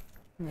behaving.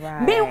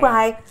 Right.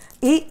 Meanwhile,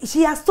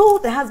 she has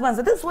told the husband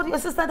that this is what your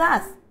sister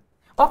does.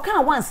 Or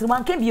can once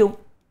one came you.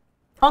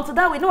 Until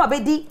that we know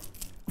about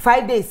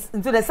 5 days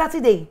until the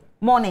Saturday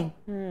morning.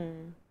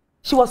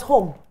 She was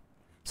home.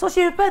 So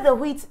she prepared the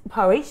wheat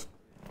porridge.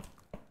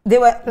 They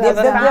were for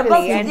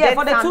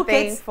the 2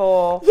 kids.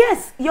 For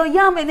yes, your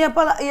yam and your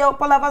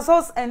palava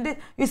sauce, and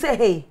you say,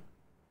 hey.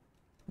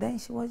 Then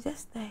she was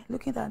just there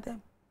looking at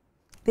them.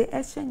 They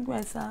exchanged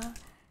words. I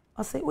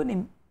say, when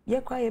him,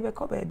 you cry, you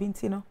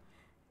know.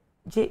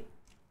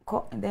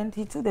 And then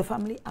he took the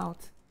family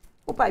out.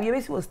 Opa,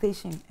 you was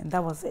stationed, and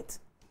that was it.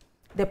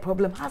 The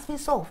problem has been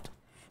solved.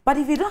 But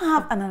if you don't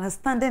have an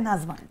understanding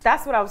husband,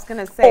 that's what I was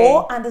gonna say.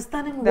 Or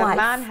understanding wife, the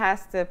man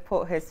has to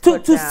put his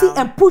foot down. To see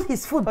and put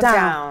his foot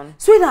down.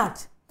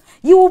 Sweetheart,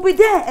 you will be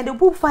there and they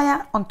put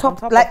fire on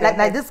top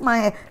like this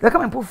man. They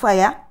come and put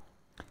fire,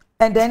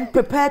 and then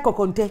prepare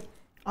kokonte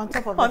on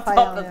top of the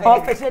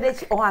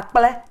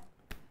fire.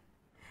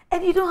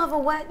 And you don't have a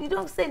word. You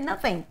don't say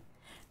nothing.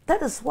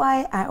 That is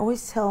why I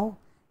always tell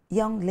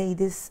young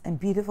ladies and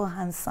beautiful,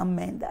 handsome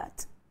men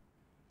that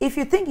if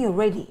you think you're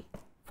ready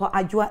for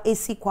Ajua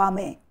AC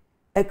Kwame,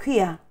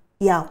 Akuya,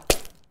 Yao,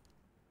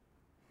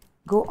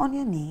 go on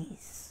your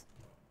knees.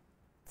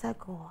 Tell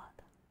God,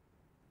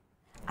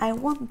 I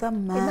want the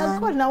man.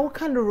 God, now what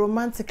kind of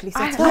romantically?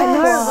 I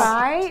know,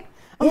 right?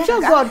 I'm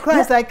sure God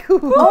cries like, ooh.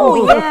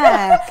 Oh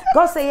yeah.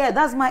 God say, yeah,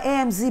 that's my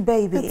AMZ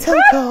baby. Tell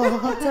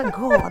God. Tell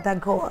God,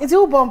 that God. It's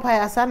all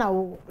bonfire, son.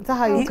 Is that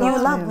how you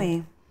love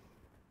me?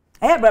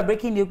 I have a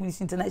breaking news Miss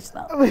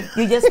International.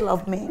 You just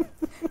love me.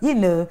 You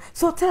know.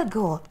 So tell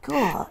God,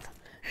 God,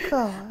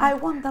 I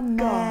want the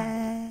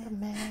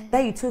man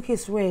that you took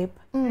his rape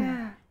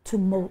to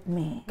mold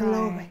me.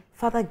 Glory.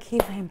 Father,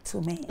 give him to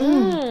me.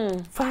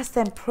 Fast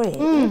and pray.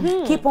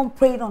 Keep on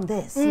praying on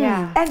this.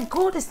 And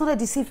God is not a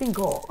deceiving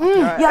God.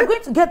 You are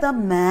going to get that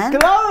man.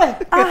 Glory.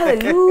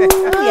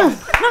 Hallelujah.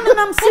 No,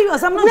 I'm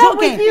serious. I'm not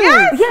joking.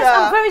 Yes,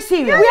 I'm very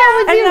serious.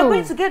 And you are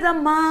going to get that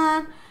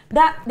man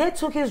that they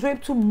took his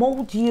rape to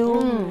mold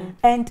you,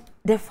 and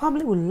the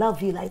family will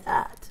love you like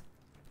that.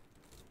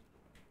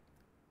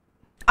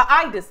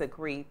 I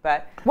disagree,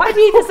 but why do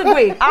you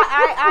disagree?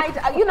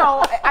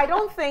 I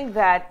don't think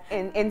that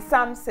in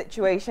some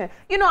situation,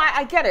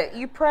 I get it.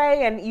 You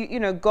pray and you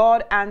know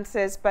God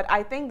answers, but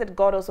I think that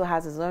God also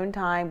has His own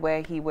time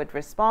where He would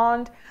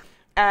respond.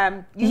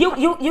 He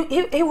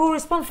will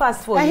respond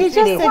fast for you. He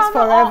just takes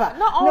forever.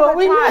 Not all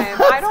the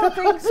time. I don't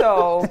think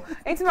so.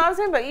 It's what I'm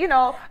saying, but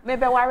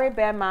maybe worry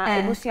Bema,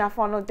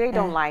 they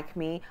don't like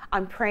me.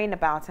 I'm praying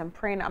about it. I'm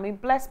praying. I mean,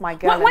 bless my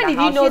girl. When did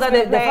you know that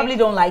the family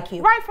don't like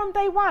you? Right from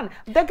day one.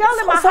 The girl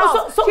in my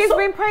house, she's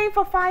been praying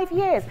for 5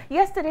 years.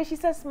 Yesterday she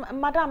says,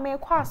 Madam,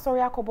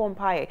 sorry,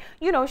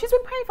 she's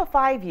been praying for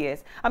 5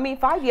 years. I mean,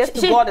 5 years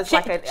to God is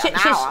like an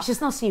hour.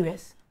 She's not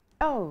serious.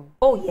 Oh.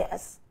 Oh,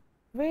 yes.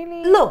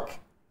 Really? Look.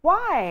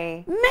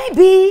 Why?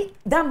 Maybe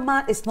that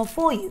man is not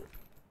for you.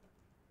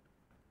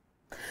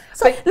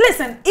 So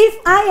listen, if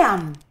I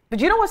am. But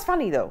you know what's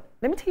funny though?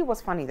 Let me tell you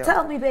what's funny though.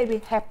 Tell me,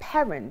 baby. Her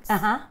parents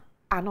are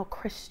not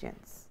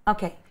Christians.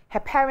 Okay. Her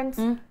parents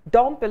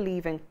don't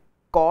believe in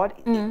God.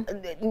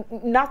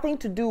 Nothing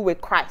to do with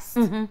Christ.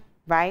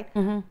 Right?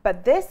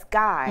 But this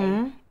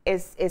guy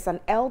is an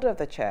elder of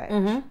the church.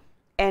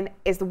 And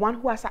is the one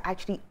who has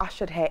actually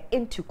ushered her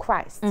into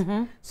Christ.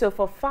 So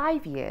for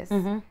 5 years,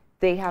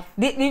 they have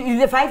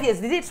the 5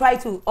 years. Did they try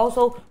to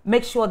also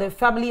make sure the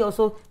family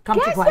also come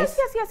to Christ?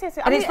 Yes.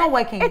 And it's not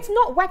working. It's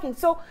not working.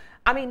 So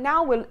I mean,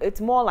 now it's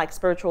more like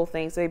spiritual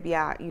things. So maybe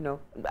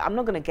I'm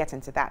not going to get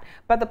into that.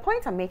 But the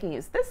point I'm making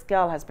is this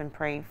girl has been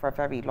praying for a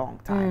very long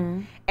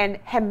time, and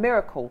her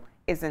miracle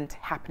isn't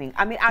happening.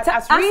 I mean, ask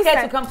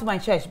her to come to my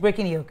church,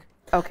 Breaking Yoke.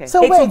 Okay.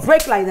 So it will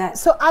break like that.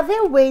 So are they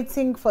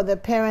waiting for the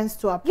parents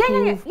to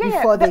approve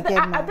before they get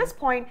married? At this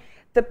point,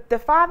 the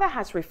father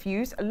has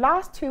refused.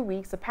 Last 2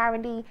 weeks,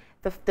 apparently,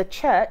 the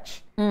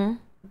church,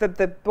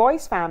 the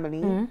boy's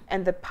family,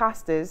 and the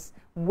pastors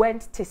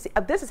went to see.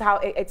 This is how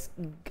it's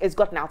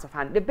gotten out of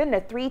hand. They've been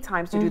there 3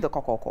 times to do the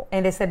kokoko.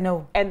 And they said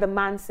no. And the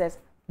man says,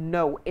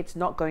 no, it's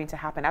not going to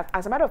happen.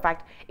 As a matter of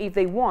fact, if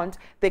they want,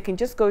 they can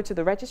just go to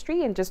the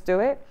registry and just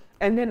do it.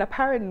 And then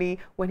apparently,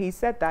 when he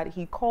said that,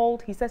 he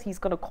says he's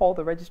going to call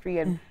the registry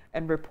and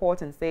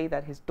report and say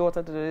that his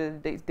daughter,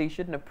 they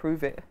shouldn't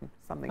approve it.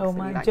 Something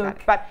silly like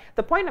that. But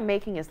the point I'm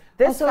making is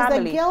this family.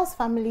 It's the girl's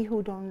family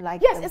who don't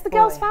like Yes, it's the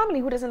girl's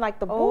family who doesn't like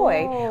the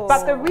boy.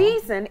 But the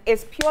reason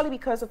is purely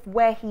because of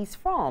where he's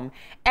from.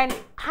 And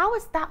how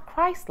is that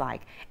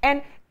Christ-like?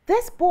 And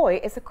this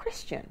boy is a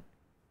Christian.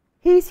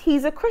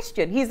 He's a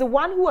Christian. He's the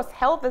one who has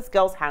held this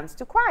girl's hands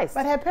to Christ.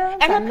 But her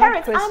parents are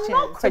not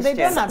Christian. So they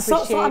don't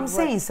appreciate. So I'm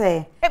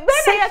saying,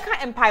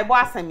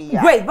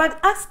 great, but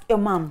ask your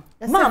mom.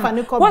 Mom,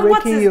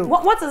 what is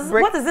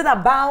it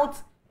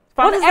about?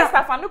 What is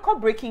that?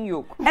 Breaking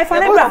yoke. What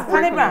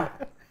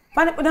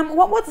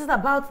is it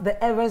about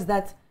the errors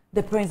that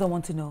the parents don't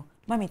want to know?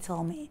 Mommy,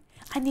 tell me.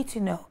 I need to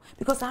know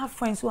because I have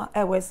friends who are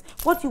errors.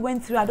 What you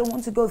went through, I don't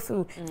want to go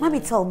through. Mommy,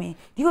 tell me.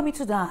 Do you want me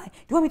to die? Do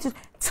you want me to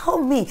tell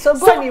me? So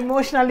go and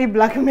emotionally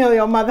blackmail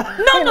your mother.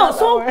 No.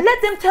 So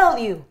let them tell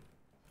you.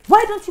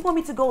 Why don't you want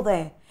me to go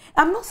there?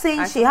 I'm not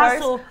saying she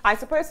has to. I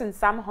suppose in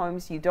some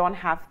homes you don't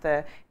have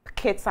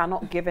kids are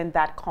not given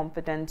that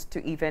confidence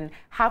to even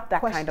have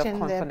that kind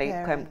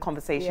of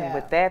conversation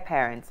with their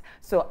parents.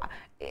 So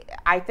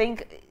I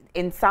think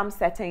in some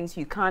settings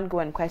you can't go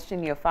and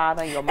question your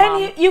father, your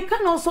mom. And you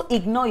can also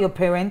ignore your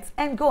parents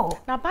and go.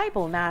 Now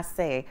Bible now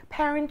say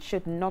parents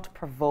should not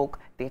provoke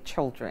their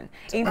children.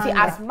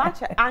 As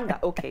much anger,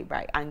 okay,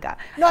 right, anger.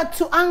 Not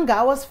to anger,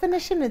 I was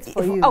finishing it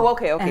for you. Oh,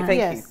 okay,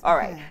 thank you. All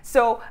right.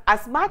 So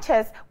as much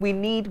as we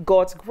need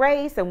God's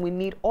grace and we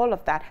need all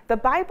of that, the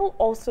Bible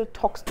also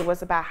talks to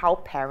us about how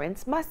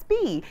parents must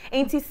be.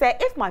 And he said,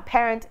 if my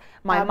parent,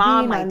 my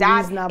mom, my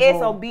dad is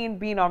on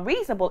being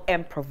unreasonable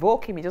and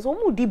provoking me, just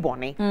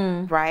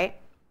right?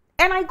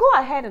 And I go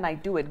ahead and I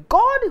do it.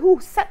 God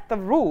who set the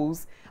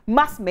rules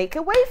must make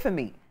a way for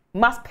me,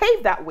 must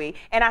pave that way.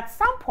 And at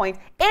some point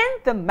in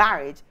the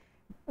marriage,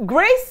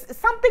 grace,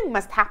 something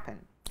must happen.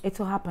 It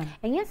will happen.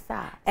 And yes,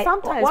 sir.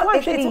 Sometimes,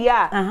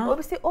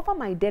 obviously, over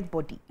my dead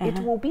body, it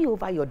will be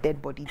over your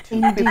dead body too.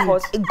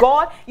 Because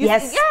God,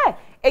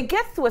 it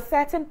gets to a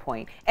certain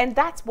point, and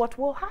that's what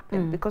will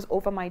happen. Because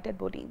over my dead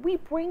body, we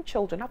bring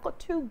children. I've got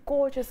 2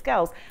 gorgeous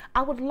girls.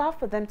 I would love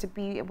for them to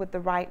be with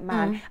the right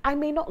man. I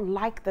may not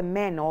like the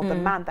men or the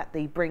man that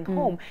they bring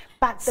home,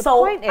 but the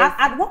point is,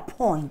 at what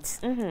point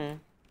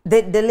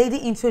the lady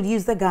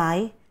introduced the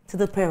guy to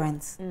the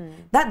parents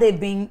that they've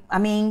been,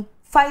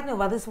 fighting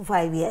over this for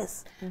 5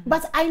 years.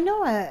 But I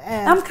know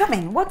I'm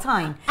coming. What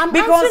time? I'm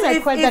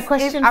answering the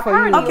question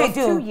for you. Okay,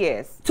 2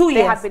 years. 2 years.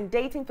 They had been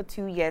dating for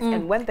 2 years,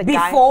 and when the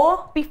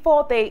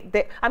before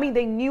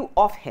they knew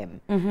of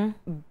him,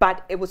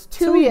 but it was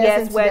 2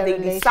 years where they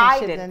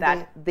decided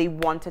that they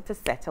wanted to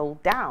settle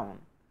down.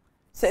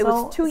 So it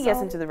was 2 years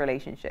into the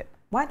relationship.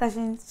 Why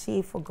doesn't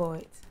she forgo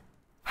it?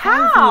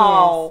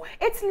 How?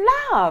 It's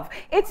love.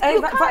 It's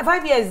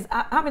 5 years.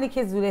 How many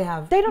kids do they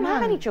have? They don't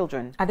have any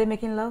children. Are they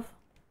making love?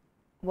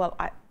 Well,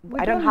 I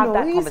don't have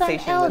that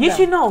conversation with you.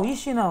 Should know. You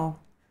should know.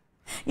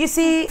 You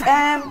see,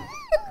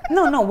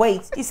 no,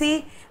 wait. You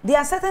see, there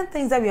are certain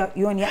things that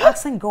when you're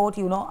asking God,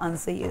 He will not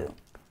answer you.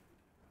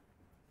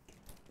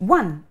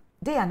 One,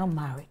 they are not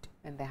married.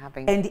 And they're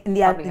having... And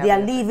they are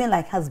living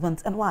like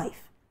husband and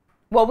wife.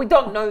 Well, we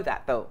don't know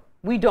that, though.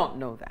 We don't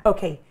know that.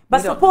 Okay.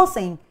 But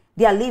supposing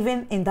they are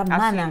living in that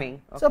manner. Okay.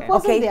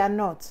 Supposing they are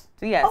not.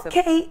 So, yes.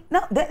 Okay.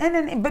 No,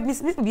 but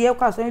Miss maybe I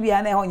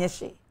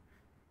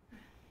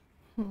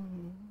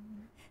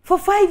for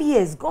 5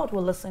 years, God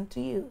will listen to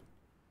you.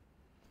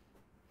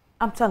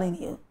 I'm telling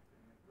you.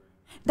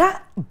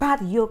 That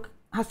bad yoke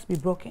has to be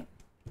broken.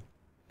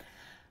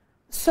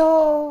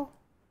 So,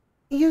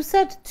 you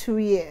said 2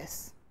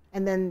 years,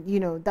 and then,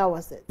 that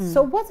was it.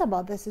 So, what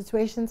about the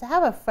situations? I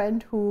have a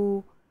friend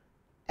who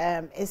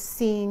is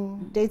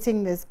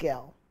dating this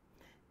girl,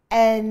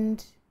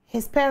 and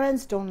his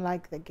parents don't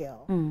like the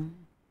girl.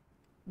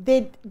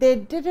 They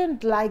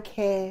didn't like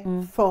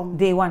her from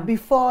day one,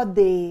 before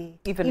they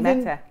even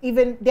met her.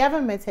 They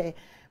haven't met her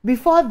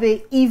before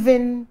they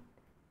even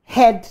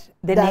had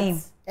the name.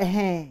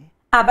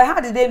 But how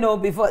did they know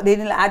before? They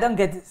didn't. I don't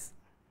get this.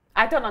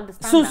 I don't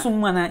understand.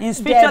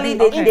 Spiritually,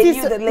 they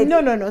knew the lady.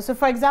 No. So,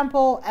 for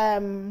example,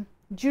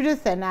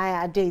 Judith and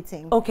I are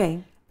dating.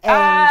 Okay.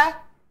 And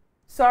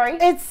sorry.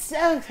 It's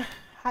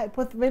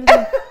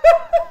hypothetical.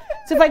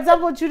 So, for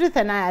example, Judith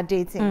and I are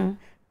dating.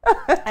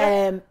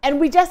 And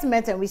we just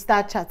met and we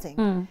start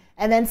chatting,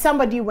 and then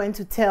somebody went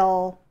to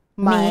tell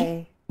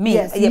my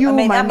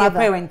my mother,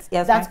 parents,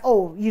 yes, that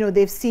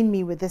they've seen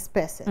me with this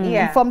person.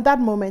 And from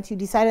that moment, you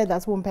decided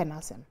that's one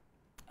person.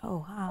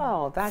 Oh,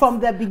 wow. That's from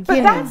the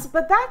beginning.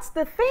 But that's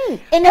the thing.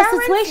 In a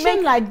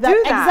situation like that,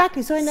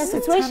 exactly. So in a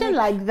situation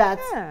like that,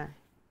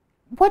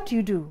 what do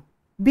you do?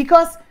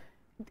 Because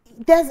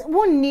there's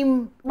one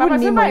name. Mama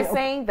is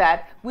saying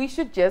that we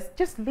should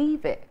just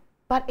leave it.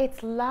 But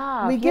it's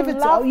love. We give it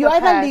to you.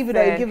 Either leave it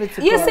or you give it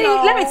to you. See,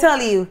 let me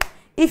tell you,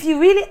 if you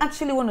really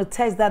actually want to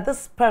test that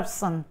this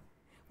person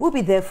will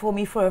be there for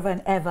me forever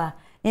and ever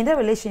in the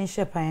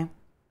relationship,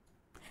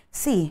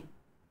 see,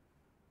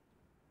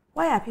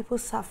 why are people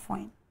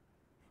suffering?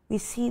 We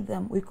see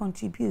them, we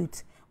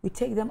contribute, we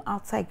take them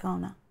outside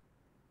Ghana.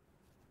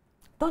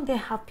 Don't they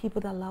have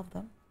people that love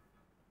them?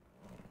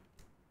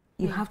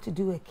 You have to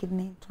do a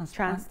kidney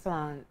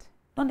transplant.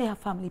 Don't they have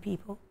family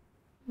people?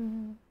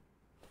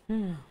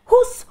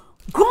 Whose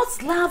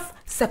God's love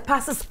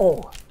surpasses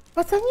all.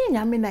 But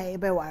I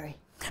worry.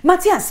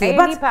 Matthias,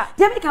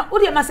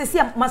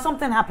 but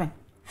something happen.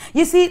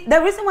 You see,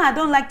 the reason why I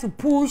don't like to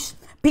push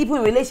people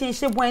in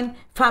relationship when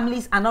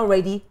families are not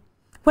ready,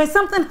 when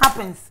something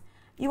happens,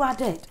 you are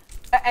dead.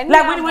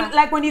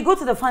 Like when you go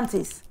to the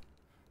Fantis,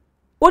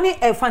 only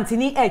a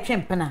Fantini a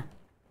champana.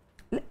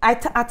 I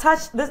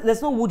touch this.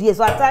 There's no wood here,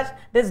 so I touch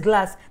this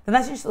glass. The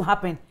nothing should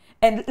happen,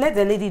 and let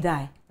the lady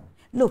die.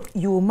 Look,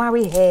 you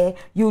marry her,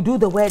 you do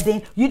the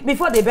wedding,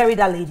 before they bury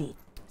that lady.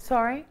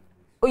 Sorry?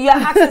 Oh, you are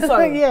asking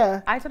sorry?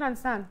 Yeah. I don't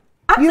understand.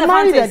 You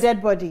married a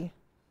dead body.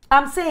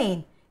 I'm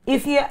saying,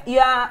 if you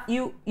are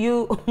a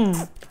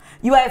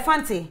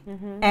fancy,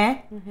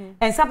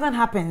 and something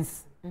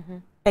happens,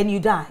 and you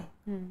die,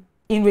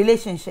 in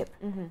relationship,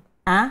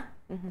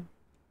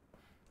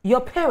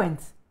 your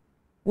parents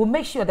will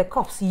make sure the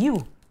cops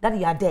that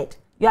you are dead.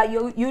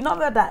 You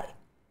never die.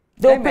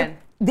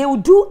 They will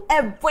do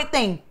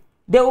everything.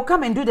 They will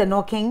come and do the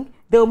knocking.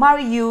 They will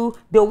marry you.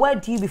 They will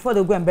wed you before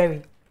they go and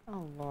bury.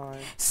 Oh Lord.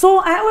 So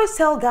I always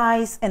tell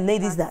guys and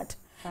ladies that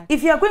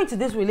if you are going to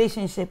this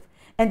relationship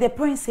and the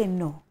parents say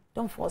no,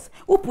 don't force.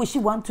 Who push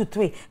you 1, 2,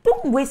 3?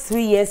 Don't waste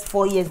 3 years,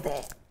 4 years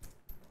there.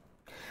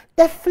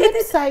 The flip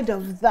side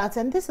of that,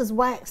 and this is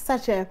why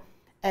such like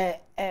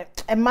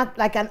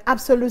an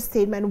absolute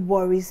statement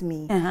worries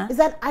me, is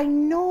that I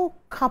know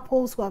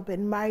couples who have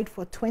been married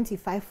for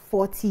 25,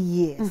 40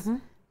 years.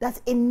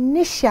 That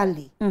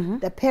initially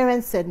the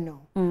parents said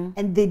no,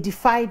 and they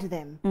defied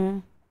them,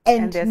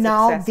 and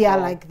now they are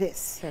like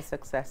this. They're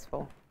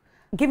successful.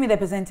 Give me the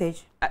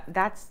percentage.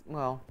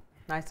 Well,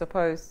 I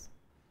suppose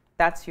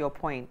that's your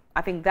point.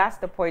 I think that's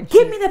the point.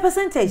 Give me the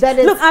percentage.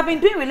 Look, I've been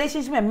doing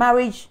relationship and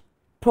marriage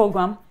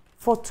program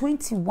for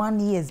 21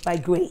 years by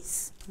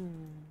grace.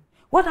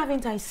 What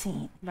haven't I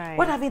seen? Right.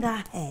 What haven't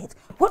I heard?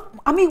 What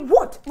I'm doing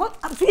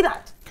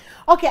that.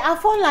 Okay, our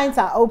phone lines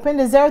are open.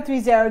 The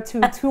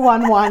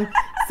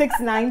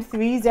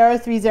 0302-211-693,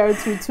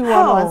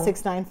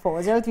 0302-211-694,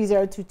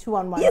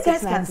 0302-211-693. You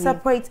guys can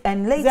separate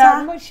and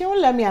later. She won't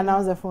let me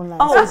announce the phone line.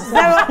 Oh,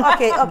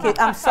 okay.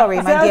 I'm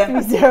sorry, my dear.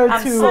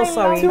 I'm so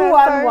sorry.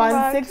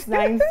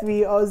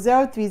 211-693 or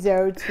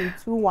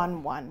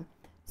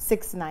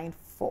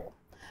 0302-211-694.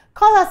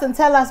 Call us and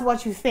tell us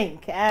what you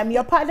think.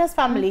 Your partner's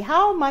family,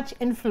 how much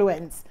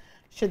influence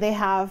should they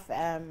have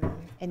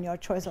in your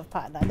choice of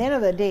partner? At the end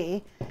of the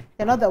day,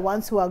 they're not the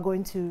ones who are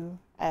going to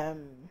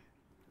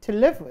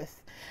live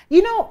with.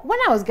 You know, when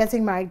I was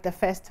getting married the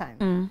first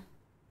time,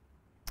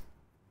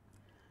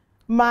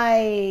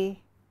 my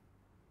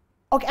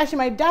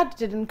dad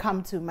didn't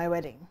come to my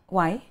wedding.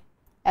 Why?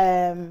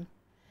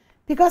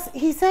 Because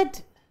he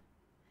said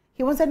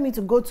he wanted me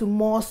to go to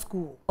more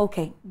school.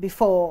 Okay.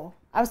 Before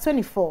I was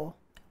 24.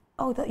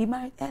 Oh, you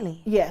married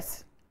early?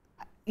 Yes.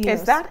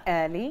 Is that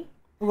early?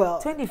 Well,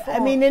 24. I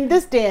mean, in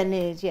this day and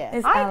age, yeah.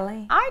 It's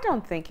early. I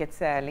don't think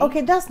it's early.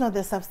 Okay, that's not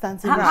the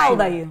substantive issue. How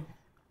old are you?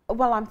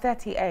 Well, I'm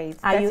 38.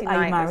 Are you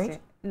married?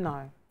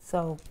 No.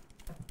 So,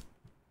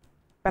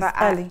 but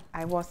early.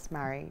 I was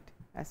married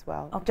as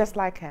well, just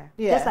like her.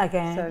 Yeah. Just like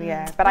her. So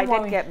yeah, but I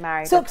did get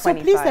married. So at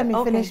 25. please let me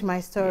finish my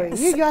story.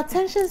 Yes. Your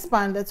attention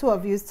span, the two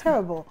of you, is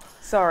terrible.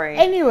 Sorry.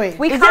 Anyway,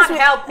 we can't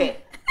help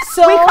it.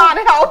 So we can't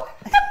help.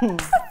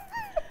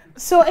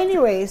 So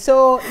anyway,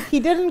 so he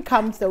didn't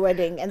come to the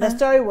wedding, and the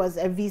story was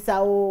a visa.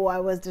 Oh, I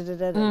was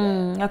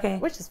okay,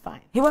 which is fine.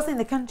 He wasn't in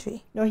the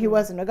country. No, he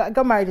wasn't. I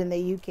got married in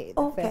the UK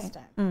the first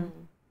time.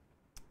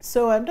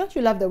 So don't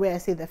you love the way I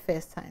say the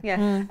first time?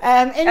 Yeah.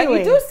 Anyway, and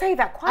you do say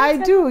that quite. I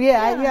do.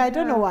 Yeah. I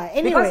don't know why.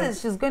 Anyway,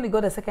 because she's going to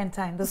go the second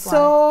time.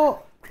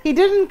 So he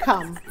didn't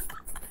come.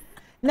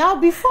 Now,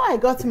 before I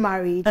got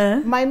married,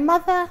 my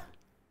mother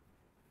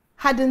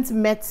hadn't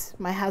met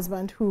my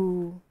husband,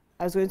 who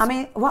I was going to. I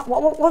mean, what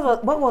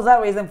was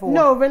that reason for?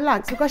 No,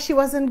 relax, because she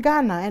was in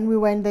Ghana and we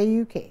were in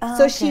the UK.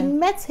 So she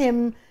met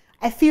him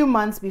a few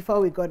months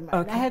before we got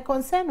married. And her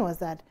concern was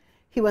that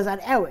he was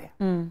at Ewe.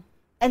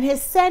 And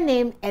his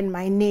surname and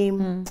my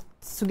name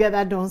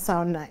together don't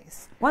sound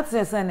nice. What's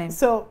your surname?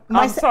 So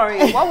I'm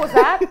sorry, what was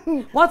that?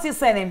 What's your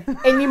surname?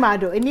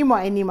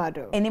 Animwaa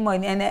Anim-addo.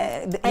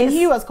 And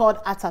he was called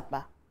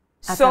Atatba.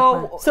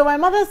 So my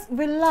mother's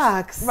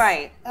relax.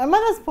 Right. My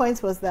mother's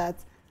point was that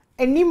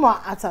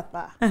Animwaa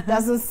Atatba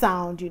doesn't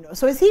sound,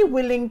 So is he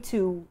willing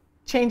to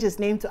change his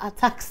name to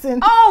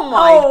Ataxin? Oh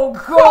my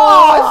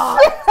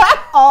gosh!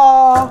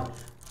 Or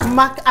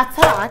Mac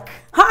Attack?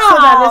 So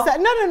that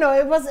no.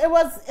 It was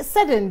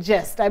said in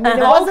jest. I mean,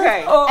 it wasn't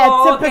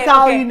a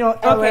typical,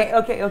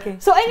 Okay.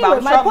 So anyway,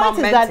 my point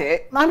is that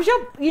it. I'm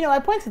sure, I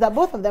pointed that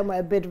both of them were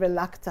a bit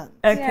reluctant.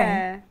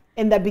 Okay.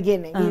 In the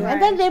beginning,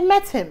 and then they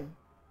met him.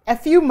 A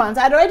few months,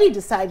 I'd already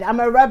decided I'm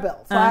a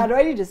rebel, so I had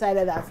already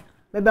decided that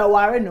maybe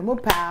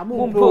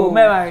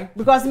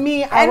because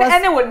me,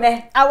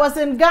 I was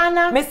in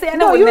Ghana.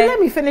 No, you let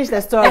me finish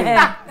the story.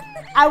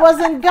 I was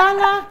in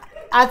Ghana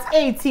at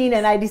 18,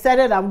 and I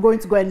decided I'm going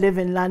to go and live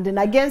in London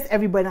against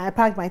everybody. And I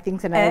packed my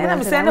things and I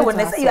went.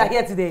 You are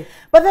here today.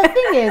 But the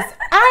thing is,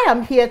 I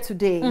am here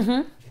today,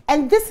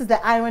 and this is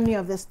the irony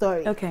of the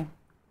story. Okay.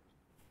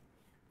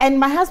 And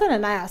my husband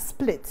and I are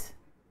split.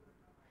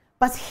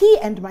 But he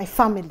and my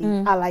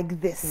family are like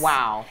this.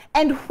 Wow.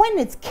 And when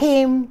it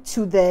came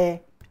to the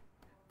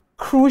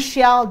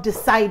crucial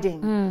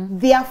deciding,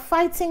 their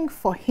fighting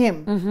for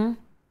him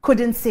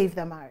couldn't save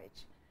the marriage.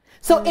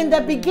 So in the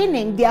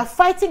beginning, their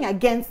fighting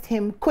against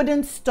him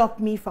couldn't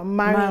stop me from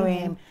marrying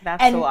him.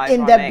 That's and so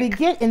in the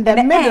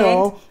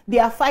middle,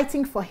 their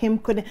fighting for him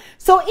couldn't.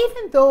 So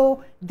even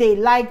though they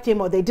liked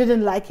him or they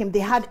didn't like him, they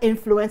had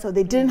influence or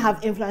they didn't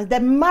have influence, the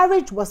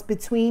marriage was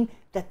between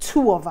the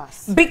two of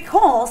us.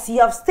 Because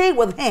you have stayed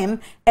with him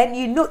and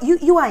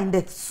you are in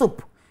the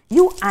soup.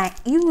 You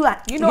know,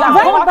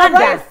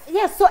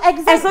 Yes, so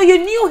exactly. And so you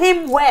knew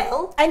him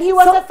well. And he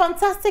was a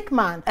fantastic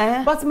man.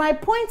 But my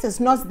point is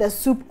not the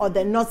soup or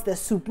not the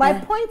soup. My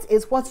point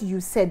is what you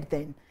said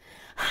then.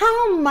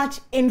 How much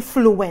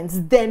influence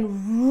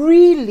then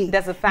really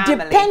does a family,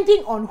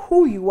 depending on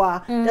who you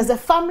are, does a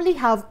family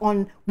have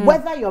on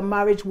whether your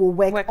marriage will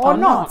work or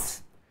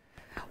not?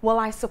 Well,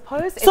 I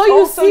suppose it's so you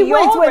also see,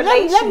 your let me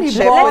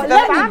relationship bore, with the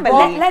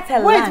family. Let her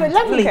land.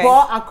 Let me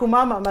bore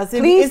Akuma Mama. Is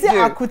it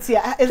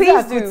Akutia? Is it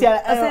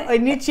Akutia?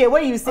 Nietzsche,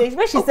 when you say,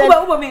 when she said,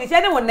 because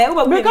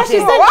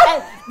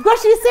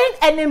she said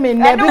enemy,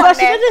 because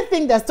she didn't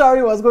think the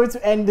story was going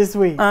to end this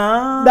way.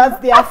 That's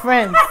their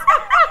friends.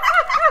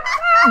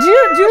 Do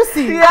you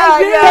see?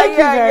 Thank you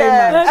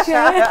very much.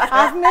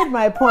 I've made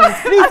my point.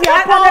 Please,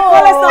 the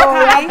call is not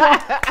coming.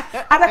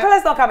 And the call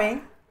is not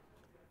coming.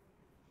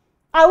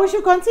 I wish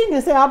you continue.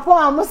 Say,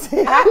 I must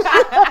say.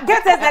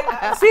 Get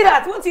us,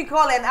 sweetheart. Won't you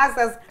call and ask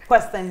us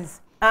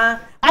questions? I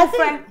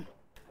think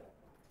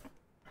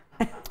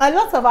a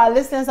lot of our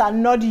listeners are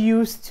not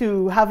used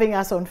to having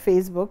us on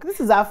Facebook. This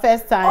is our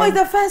first time. Oh, it's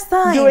the first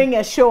time doing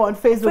a show on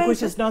Facebook,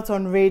 which is not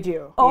on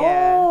radio.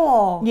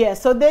 Oh, yeah.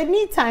 So they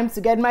need time to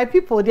get my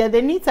people there.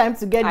 They need time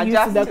to get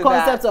used to the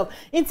concept of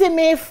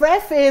intimate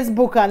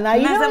Facebook, and now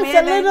you know it's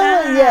a little.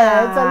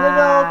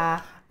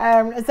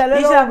 It's a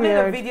little you should have made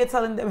weird. a video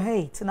telling them,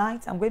 hey,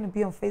 tonight I'm going to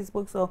be on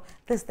Facebook, so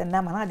this is the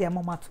name and their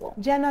mama too.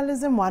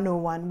 Journalism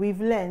 101,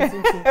 we've learned.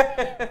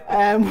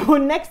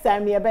 Next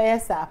time,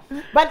 yeah,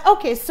 but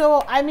okay,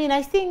 so I mean,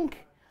 I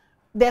think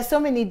there's so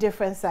many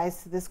different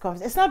sides to this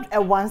conversation. It's not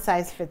a one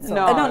size fits all.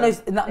 No,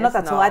 it's not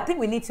at all. I think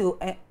we need to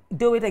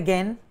do it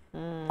again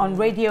on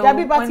radio. That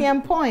be but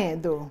the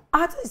point though.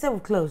 I thought you said we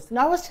closed. No,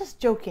 I was just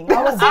joking.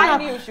 I was saying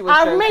knew she was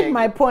I've joking. made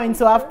my point,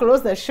 so I've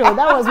closed the show.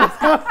 That was what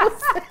I was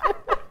saying.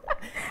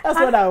 That's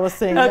what I was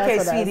saying. Okay,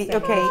 sweetie.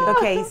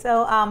 Okay.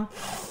 So,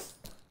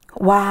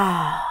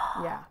 wow.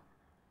 Yeah.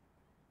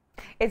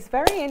 It's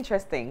very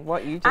interesting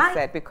what you just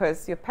said,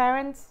 because your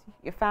parents,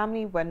 your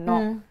family were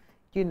not,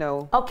 you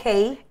know.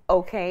 Okay.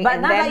 But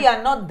now that you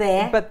are not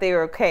there. But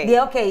they're okay.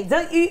 They're okay.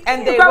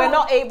 And they were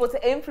not able to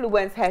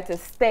influence her to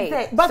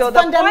stay. But so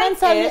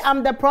fundamentally,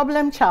 I'm the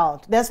problem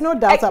child. There's no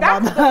doubt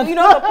about that. You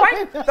know, the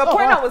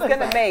point I was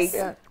going to make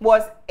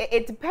was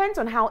it depends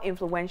on how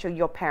influential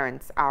your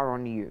parents are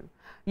on you.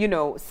 You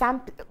know,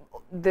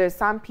 there's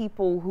some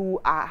people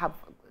who have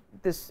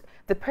this.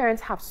 The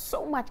parents have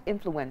so much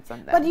influence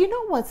on them. But you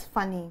know what's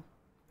funny?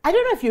 I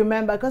don't know if you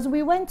remember, because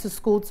we went to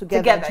school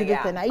together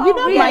Judith and I. You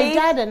know, really? my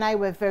dad and I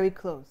were very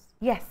close.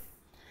 Yes.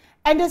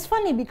 And it's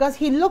funny because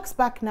he looks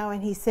back now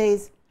and he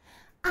says,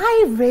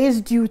 I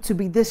raised you to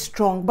be this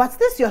strong, but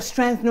this your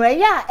strength, no?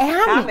 Yeah,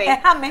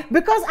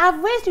 because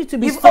I've raised you to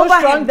be so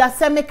strong that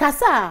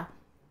semikasa.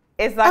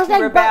 It's like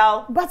you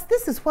rebel. But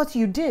this is what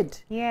you did.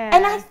 Yeah.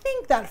 And I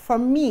think that for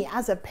me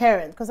as a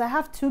parent, because I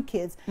have 2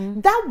 kids,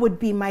 that would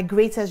be my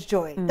greatest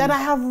joy. That I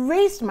have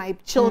raised my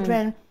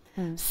children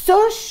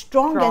so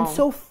strong and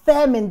so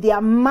firm in their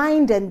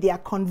mind and their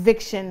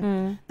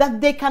conviction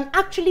that they can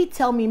actually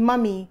tell me,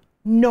 Mommy,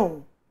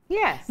 no.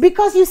 Yes.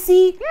 Because you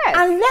see,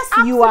 unless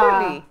you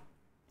absolutely.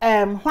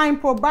 are Wine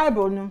Pro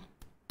Bible, no.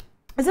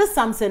 Is this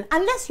Samson?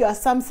 Unless you are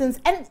Samson's,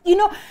 and you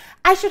know,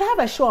 I should have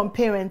a show on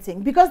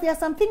parenting, because there are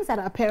some things that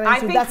our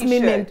parents do that's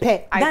me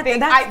pet.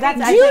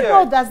 Do you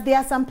know that there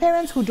are some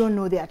parents who don't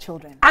know their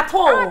children at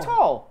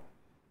all?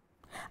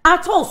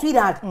 At all,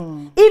 sweetheart.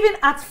 Even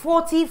at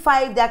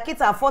 45, their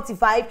kids are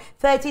 45,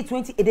 30,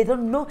 20, they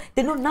don't know,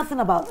 they know nothing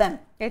about them.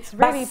 It's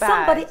really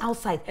bad. Somebody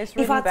outside. It's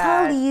really if I bad.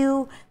 tell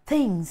you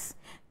things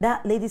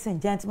that ladies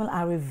and gentlemen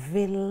are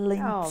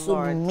revealing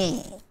to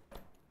me.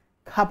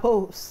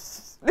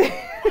 Couples.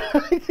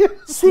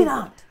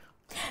 Sweetheart,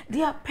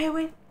 their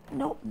parents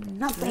know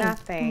nothing.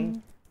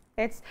 Nothing.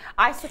 It's,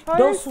 I suppose,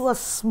 those who are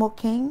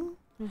smoking,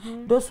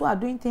 those who are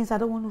doing things I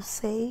don't want to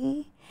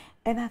say,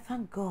 and I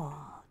thank God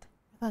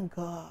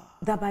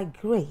that by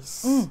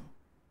grace,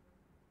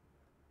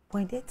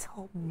 when they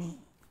told me,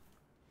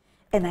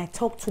 and I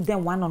talk to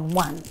them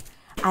one-on-one,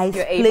 I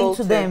explain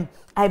to them,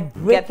 I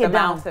break it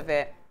down. Out of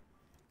it.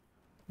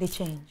 They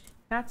change.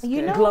 That's you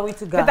good. know, glory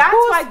to God. But that's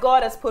why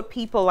God has put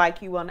people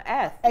like you on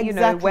earth. Exactly. You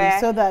know,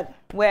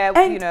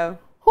 where you know,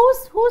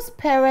 whose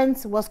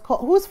parents was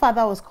called, whose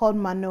father was called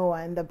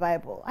Manoah in the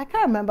Bible? I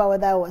can't remember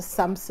whether it was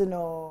Samson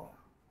or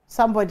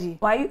somebody.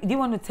 Why do you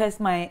want to test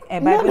my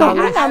Bible No,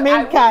 knowledge? I mean,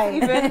 no,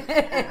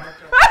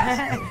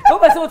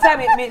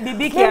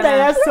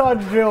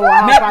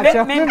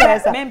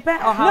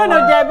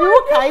 Debbie,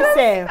 what can I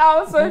say? That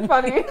was so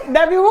funny.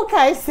 Debbie, what can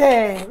I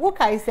say? What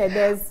can I say?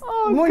 There's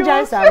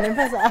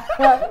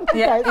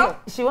yeah,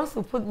 she wants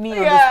to put me on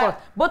the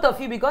spot. Both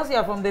of you, because you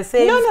are from the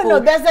same school. No,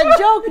 there's a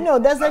joke. No,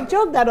 there's a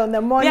joke that on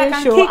the morning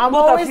show, I'm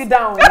both always of you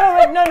down.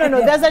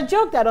 No. There's a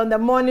joke that on the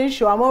morning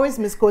show, I'm always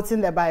misquoting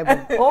the Bible.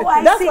 Oh,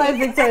 I That's see. why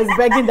Victor is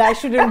begging that I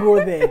shouldn't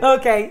go there.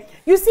 Okay.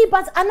 You see,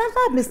 but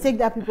another mistake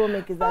that people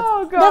make is that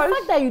the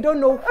fact that you don't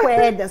know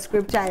where the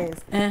scripture is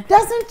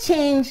doesn't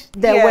change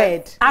the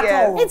word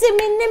at all. It's a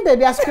meaning that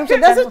their scripture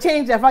doesn't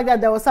change the fact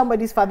that there was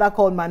somebody's father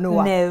called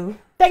Manoah. No.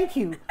 Thank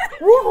you.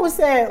 Who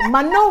say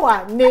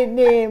Manoa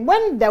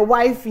when the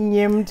wife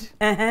named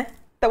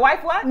The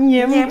wife what?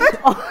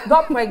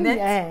 Got pregnant.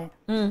 Yeah.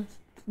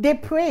 They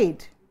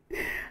prayed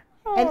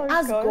and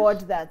asked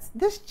God that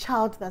this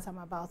child that I'm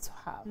about to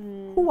have,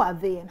 who are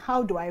they and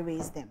how do I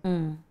raise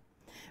them?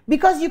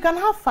 Because you can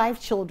have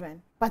 5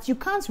 children, but you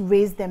can't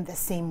raise them the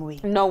same way.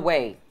 No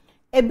way.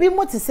 Ebi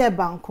mo te say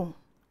bankum.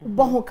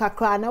 Boho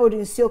kakra na odi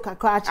nsuo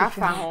kakra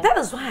chichi. That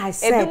is why I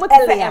said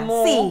earlier.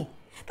 See,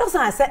 that's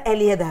why I said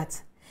earlier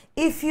that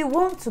if you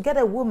want to get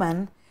a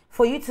woman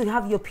for you to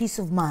have your peace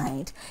of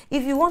mind,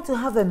 if you want to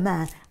have a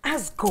man,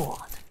 ask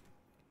God.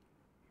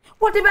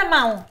 What did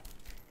man?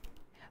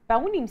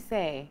 But when him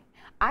say,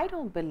 I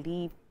don't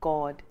believe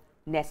God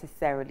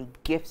necessarily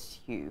gives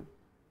you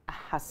a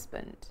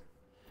husband.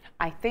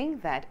 I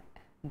think that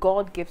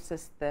God gives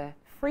us the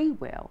free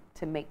will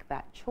to make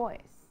that choice.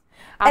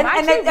 And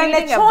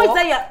the choice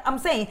that I'm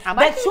saying,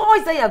 the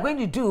choice that you're going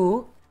to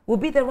do will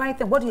be the right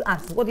thing. What do you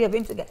ask? What are you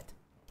going to get?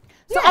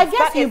 So yes, I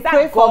guess you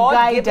pray for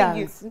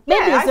guidance.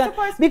 Maybe I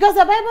suppose, because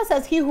the Bible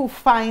says he who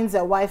finds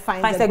a wife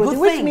finds a good thing,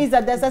 which means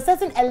that there's a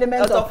certain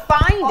element of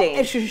finding.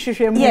 Yes,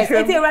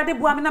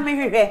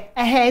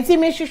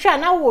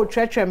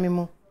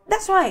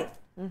 that's right.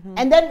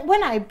 And then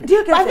when I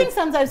think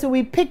sometimes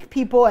we pick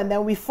people and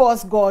then we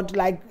force God,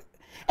 like,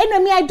 and I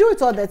mean, I do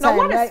it all the time.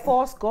 No, what is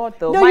force God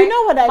though? No, you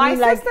know what I mean.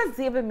 My sister's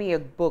given me a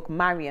book,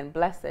 Marian,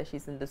 bless her,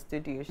 she's in the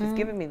studio. She's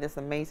given me this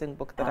amazing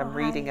book that I'm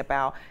reading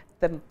about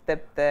the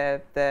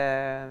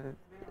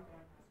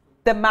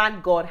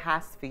man God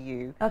has for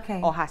you,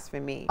 or has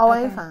for me.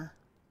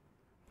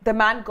 The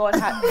man God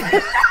has.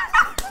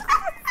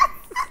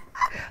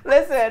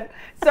 Listen,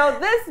 so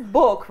this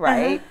book,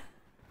 right,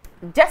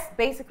 just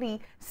basically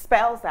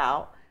spells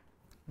out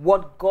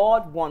what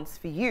God wants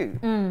for you,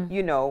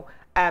 you know.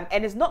 And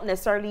it's not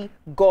necessarily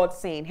God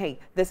saying, hey,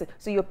 this is,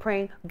 so you're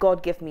praying,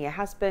 God give me a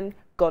husband,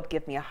 God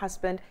give me a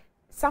husband.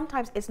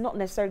 Sometimes it's not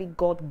necessarily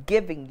God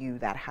giving you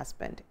that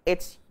husband.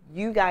 It's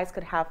you guys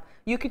could have,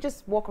 you could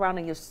just walk around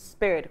and your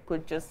spirit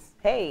could just,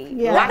 hey,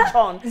 latch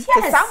on to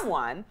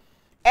someone.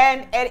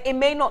 And it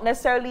may not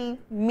necessarily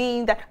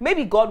mean that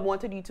maybe God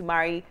wanted you to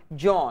marry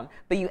John,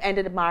 but you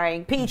ended up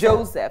marrying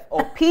Joseph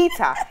or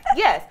Peter.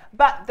 Yes,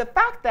 but the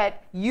fact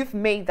that you've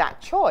made that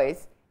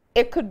choice,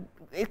 it could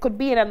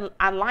be in an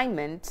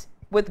alignment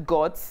with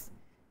God's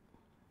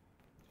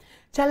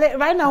Charlie,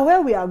 right now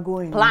where we are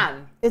going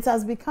plan. It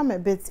has become a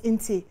bit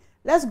inty.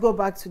 Let's go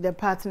back to the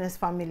partner's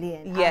family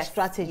and our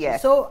strategy. I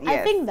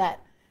think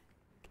that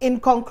in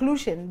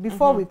conclusion,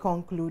 before we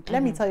conclude,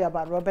 let me tell you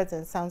about Robert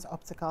and Sons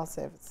Optical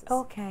Services.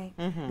 Okay.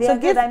 They are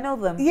good, I know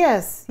them.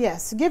 Yes.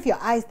 Give your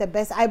eyes the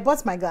best. I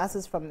bought my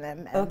glasses from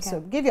them. So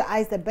give your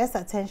eyes the best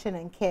attention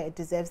and care it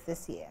deserves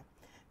this year.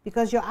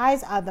 Because your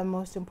eyes are the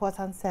most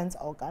important sense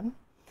organ.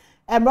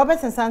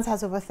 Robert and Sons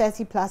has over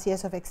 30 plus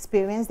years of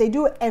experience. They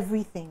do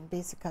everything,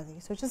 basically.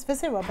 So just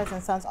visit Robert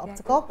and Sons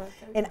Optical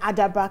in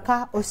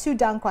Adabraka,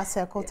 Osudankwa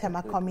Circle,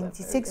 Tema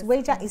Community 6,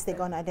 Wager East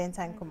Legon, Adenta,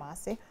 and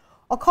Kumasi.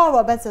 Or call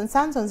Robert and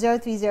Sons on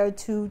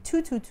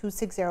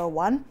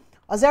 0302-222-601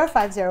 or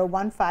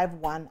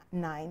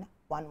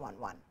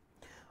 050-151-9111.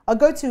 Or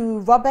go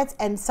to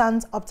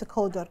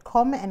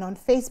robertandsonsoptical.com and on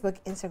Facebook,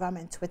 Instagram,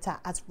 and Twitter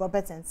at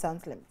Robert and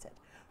Sons Limited.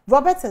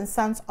 Robert and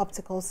Sons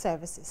Optical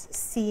Services.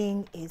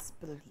 Seeing is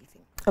believing.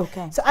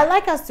 Okay. So I'd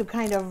like us to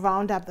kind of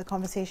round up the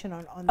conversation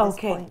on this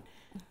point.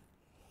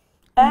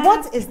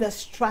 What is the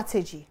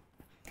strategy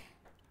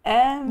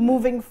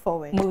moving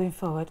forward?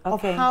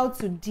 Of how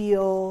to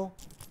deal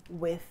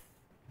with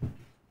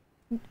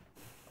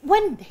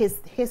when his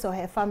or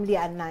her family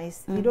are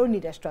nice, you don't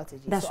need a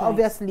strategy. That's so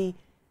obviously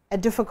a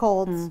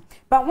difficult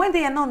but when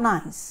they are not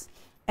nice,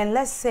 and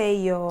let's say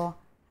your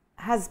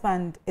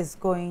husband is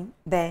going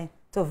there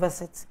to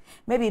visit,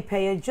 maybe per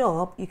your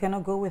job you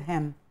cannot go with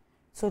him,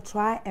 so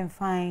try and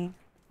find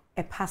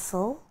a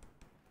parcel,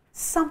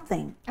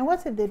 something. And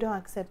what if they don't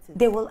accept it?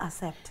 They will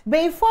accept.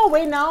 Before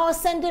we now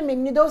send them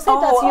in, you don't say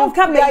that you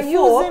come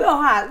using.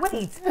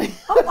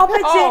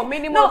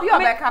 Minimum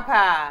backup.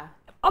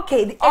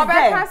 Okay, they'll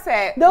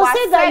say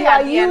that you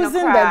are using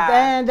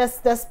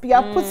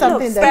the put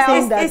something there.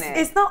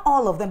 It's not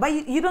all of them, but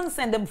you don't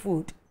send them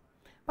food.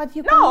 But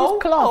you can use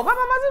cloth.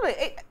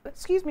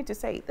 Excuse me to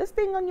say, this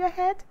thing on your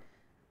head,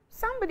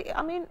 somebody,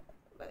 I mean,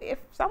 if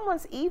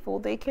someone's evil,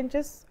 they can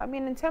just, I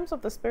mean, in terms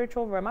of the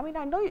spiritual realm, I mean,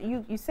 I know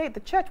you say the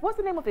church. What's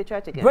the name of the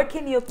church again?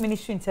 Breaking Yoke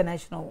Ministry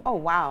International. Oh,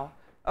 wow.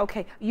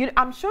 Okay.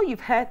 I'm sure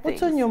you've heard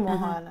things. What's on your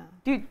Mohana?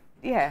 Dude,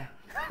 yeah.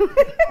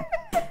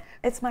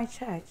 It's my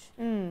church.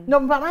 No,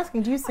 but I'm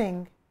asking, do you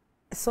sing?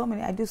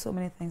 I do so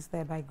many things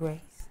there by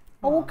grace.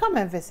 Oh, well, come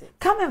and visit.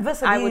 Come and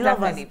visit. I would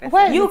definitely visit.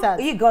 Where is it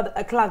at? You got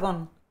a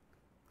Clagon.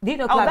 Do you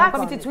know Clagon?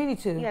 Coming to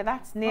 22. Yeah,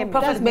 that's near me.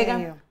 Prophet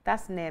Began.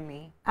 That's near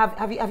me.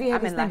 Have you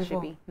heard his name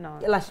before? No.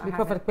 Lashibi,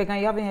 Prophet Began.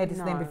 You haven't heard his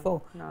name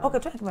before? No. Okay,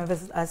 try to come and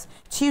visit us.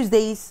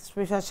 Tuesdays,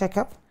 spiritual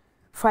checkup.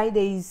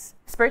 Fridays.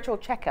 Spiritual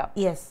checkup?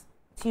 Yes.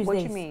 Tuesdays. What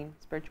do you mean,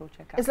 spiritual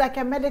checkup? It's like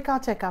a medical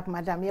checkup,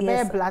 madam. You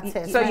bear blood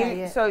test.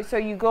 So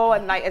you go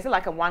and like, is it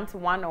like a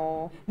one-to-one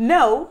or?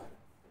 No.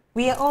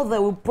 We are all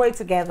there. We pray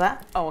together.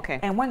 Oh, okay.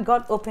 And when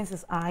God opens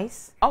his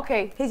eyes,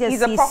 okay, he just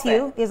he's a sees prophet.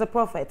 you. He's a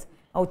prophet.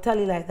 I'll tell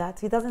you like that.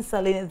 He doesn't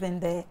sell anything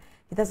there.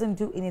 He doesn't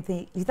do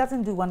anything. He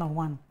doesn't do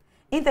one-on-one.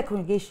 In the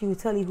congregation, he will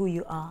tell you who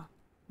you are.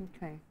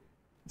 Okay.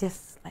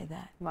 Just like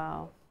that.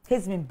 Wow.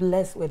 He's been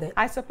blessed with it.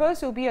 I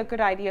suppose it will be a good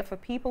idea for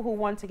people who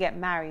want to get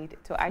married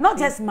to actually... Not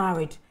just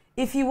married.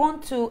 If you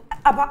want to,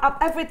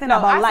 about everything no,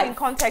 about life. in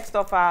context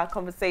of our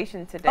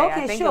conversation today,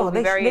 okay, I think sure. it will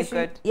be very should,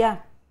 good. Yeah,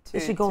 they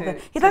should go there.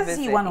 He doesn't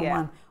see you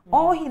one-on-one.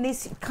 All he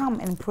needs to come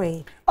and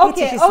pray. Okay,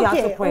 he teaches you how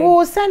to pray.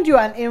 We'll send you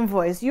an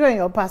invoice, you and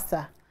your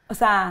pastor.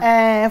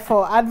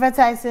 For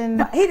advertising.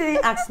 But he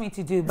didn't ask me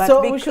to do, but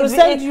so we should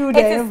send you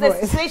the invoice. It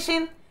is the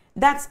situation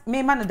that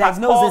me man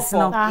diagnosis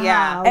no.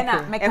 Yeah. And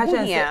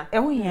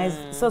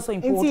is so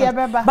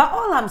important. But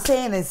all I'm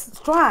saying is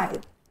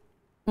strive.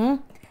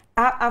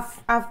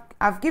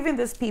 I've given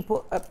this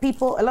people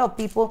a lot of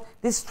people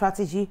this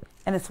strategy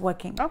and it's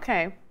working.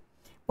 Okay.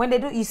 When they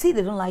do, you see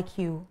they don't like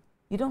you,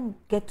 you don't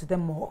get to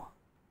them more.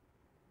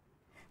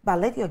 But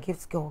let your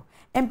gifts go.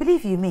 And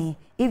believe you me,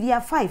 if you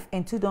are 5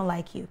 and 2 don't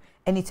like you,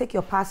 and you take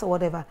your pass or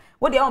whatever,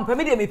 what they on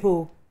permit me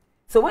pull.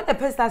 So when the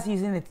person starts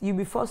using it, you'll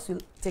be forced to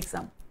take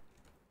some.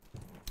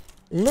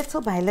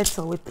 Little by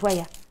little with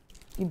prayer,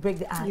 you break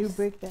the ice. You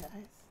break the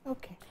ice.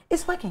 Okay.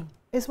 It's working.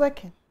 It's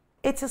working.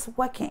 It is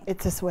working.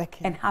 It is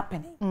working. And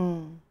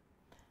happening.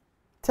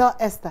 Tell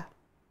Esther.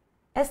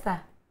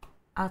 Esther,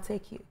 I'll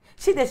take you.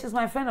 She's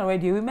my friend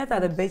already. We met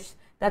at the beach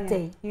that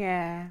day.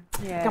 Yeah.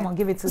 Come on,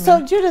 give it to me.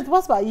 So Judith,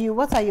 what about you?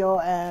 What are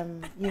your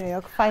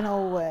your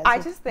final words? I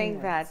just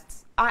think that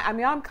I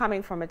mean I'm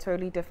coming from a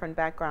totally different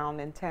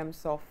background in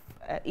terms of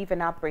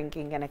even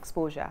upbringing and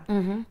exposure,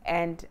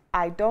 and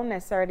I don't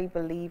necessarily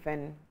believe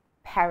in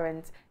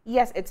parents.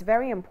 Yes, it's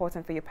very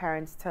important for your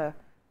parents to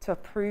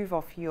approve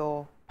of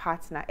your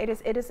partner.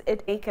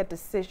 It make a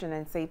decision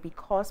and say,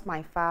 because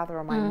my father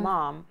or my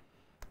mom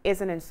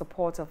isn't in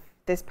support of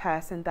this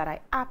person that I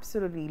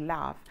absolutely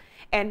love.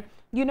 And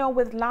you know,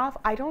 with love,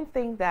 I don't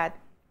think that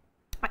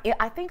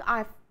I think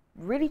I've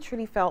really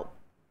truly felt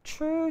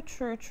true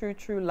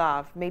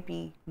love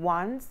maybe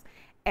once,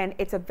 and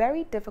it's a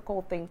very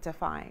difficult thing to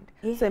find.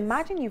 Yes. So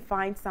imagine you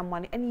find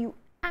someone and you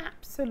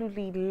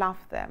absolutely love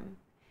them,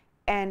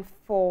 and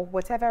for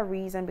whatever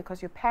reason,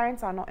 because your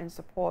parents are not in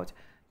support,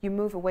 you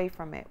move away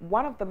from it.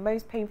 One of the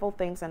most painful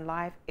things in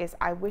life is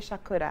I wish I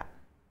coulda.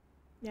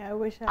 Yeah, I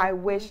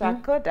wish I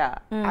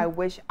coulda. I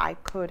wish I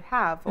could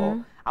have,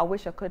 or I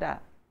wish I coulda.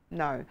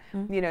 No,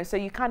 you know, so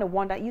you kind of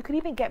wonder, you could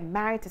even get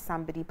married to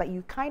somebody, but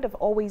you kind of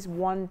always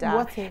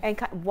wonder,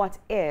 what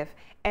if,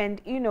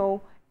 and you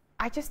know,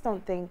 I just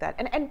don't think that,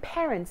 and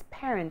parents,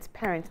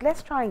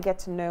 let's try and get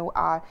to know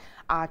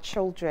our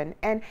children,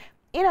 and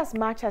in as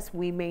much as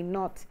we may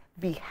not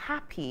be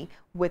happy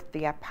with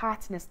their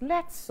partners,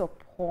 let's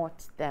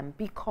support them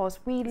because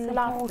we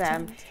love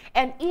them.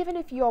 And even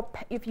if you're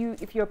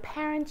a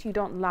parent, you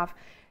don't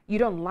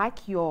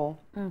like your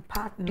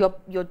partner,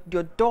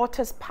 your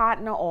daughter's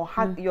partner or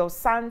your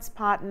son's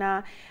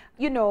partner,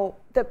 you know,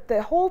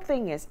 the whole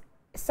thing is,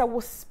 so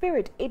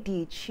spirit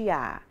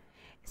chia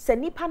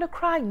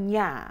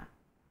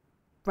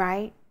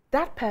right?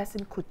 That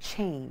person could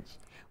change.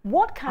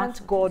 What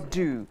can't God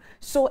do?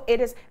 So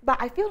it is,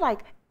 but I feel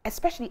like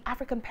especially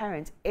African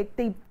parents,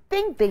 they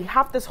think they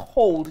have this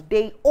hold,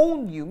 they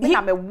own you.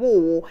 I'm a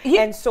war,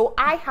 and so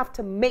I have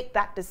to make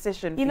that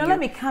decision. You know, let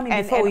me come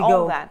in before we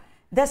go. That.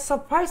 The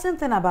surprising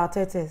thing about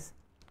it is,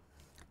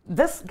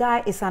 this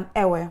guy is an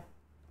Ewe,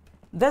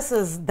 this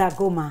is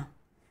Dagoma,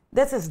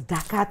 this is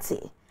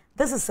Dakati,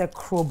 this is a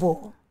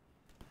Krobo.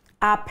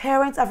 Our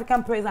parents,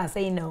 African parents, are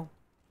saying no.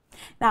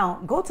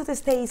 Now, go to the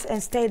States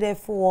and stay there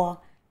for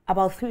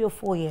about 3 or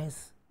 4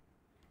 years.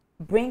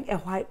 Bring a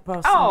white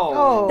person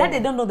that they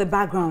don't know the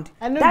background.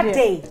 That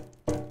day,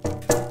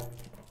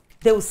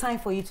 they will sign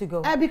for you to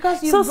go.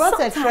 Because you brought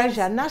a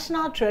treasure,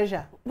 national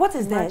treasure. What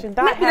is that? Maybe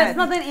there's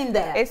nothing in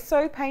there. It's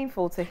so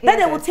painful to hear. Then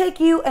they will take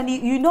you and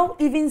you don't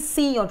even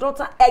see your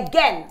daughter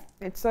again.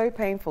 It's so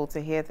painful to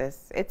hear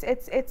this.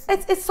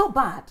 It's so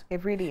bad.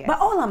 It really is. But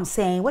all I'm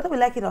saying, whether we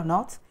like it or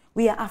not,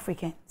 we are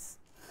Africans.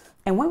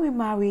 And when we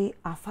marry,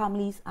 our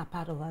families are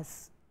part of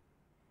us.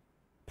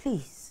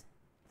 Please,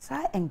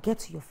 try and get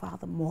to your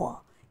father more,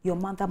 your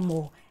mother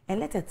more, and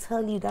let her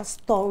tell you that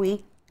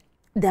story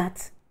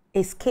that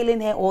is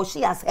killing her or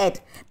she has heard.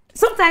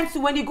 Sometimes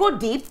when you go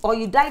deep or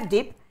you dive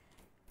deep,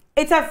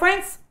 it's a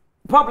friend's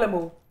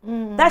problem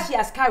that she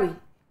has carried.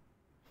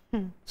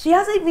 She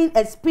hasn't even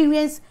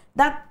experienced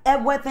that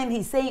everything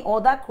he's saying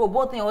or that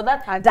Krobo thing or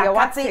that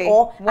Dakate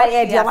or what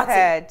she has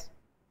heard.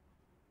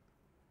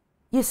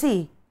 You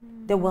see,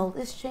 the world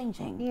is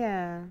changing.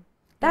 Yeah.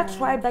 That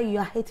tribe that you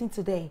are hating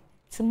today,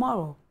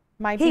 tomorrow,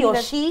 he or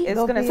she is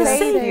going to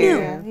save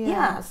you.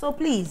 Yeah, so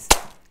please.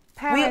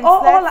 Parents,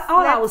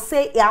 all I will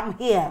say, I'm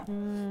here.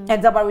 And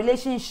about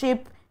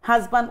relationship,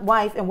 husband,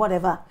 wife, and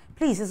whatever.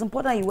 Please, it's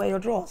important you wear your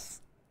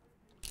drawers.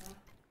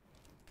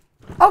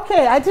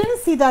 Okay, I didn't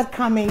see that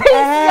coming. But,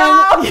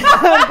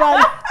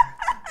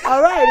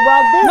 all right,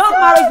 well, this... No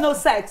marriage, no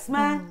sex,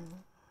 man.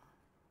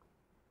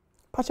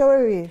 Pacha,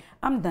 where are you?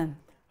 I'm done.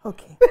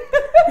 Okay.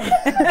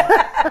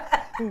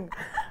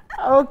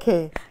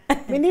 Okay.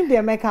 We need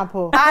the makeup.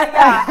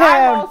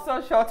 I'm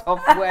also short of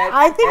words.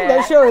 I think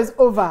the show is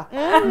over.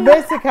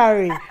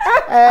 Basically.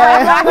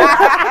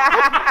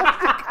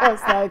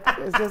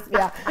 It's just,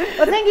 yeah.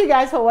 But thank you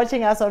guys for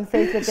watching us on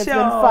Facebook. It's been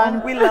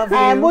fun. We love you.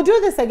 And we'll do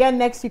this again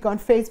next week on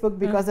Facebook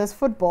because there's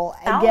football.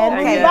 Again,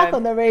 we'll be back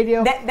on the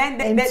radio.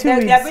 Then in 2 weeks.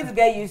 they're going to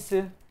get used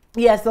to.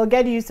 Yes, they'll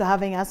get used to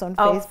having us on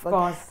Facebook. Of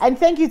course. And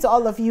thank you to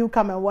all of you who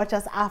come and watch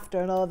us after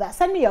and all that.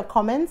 Send me your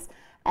comments.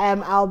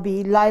 I'll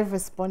be live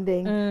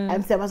responding.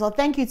 So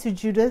thank you to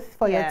Judith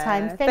for your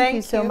time. Thank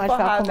you so much for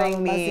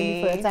having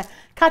me. For your time.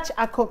 Catch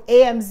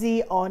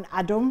AMZ on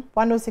Adom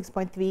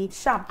 106.3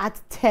 sharp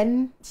at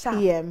 10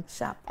 p.m.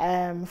 Sharp.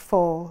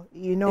 For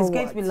it's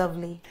going to be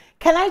lovely.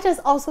 Can I just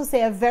also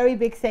say a very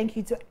big thank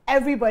you to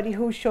everybody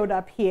who showed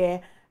up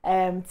here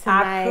tonight,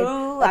 our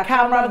crew, the our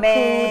camera crew,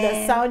 cameraman.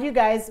 the sound. You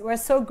guys, we're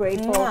so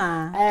grateful.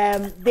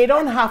 They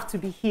don't have to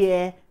be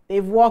here.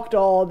 They've walked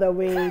all the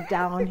way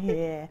down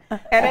here.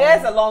 And it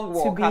is a long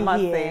walk, to be I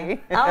must here. say.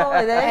 Oh,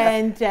 it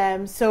is.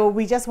 And so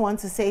we just want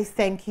to say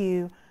thank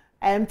you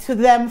to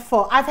them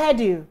for, I've heard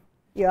you.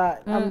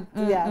 I'm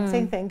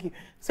saying thank you.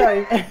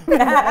 Sorry,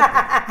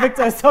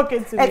 Victor is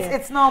talking to me.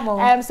 It's normal.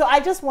 So I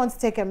just want to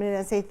take a minute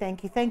and say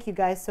thank you. Thank you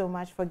guys so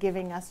much for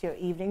giving us your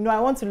evening. No, I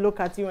want to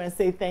look at you and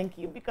say thank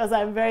you because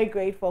I'm very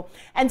grateful.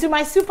 And to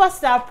my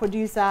superstar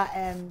producer,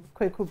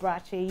 Kweku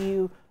Brache,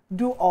 you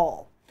do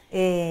all.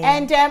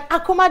 And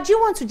Akoma, do you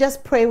want to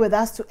just pray with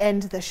us to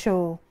end the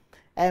show?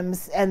 And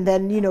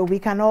then, we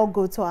can all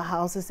go to our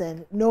houses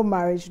and no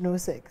marriage, no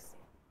sex.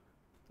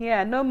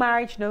 Yeah, no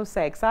marriage, no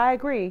sex. I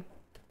agree.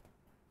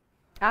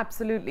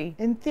 Absolutely.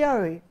 In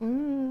theory.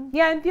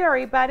 Yeah, in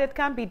theory, but it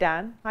can be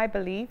done, I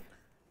believe.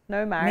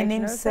 No marriage,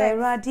 no sex.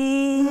 Sarah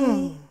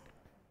D.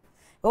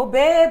 Oh,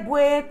 babe,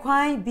 where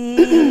quite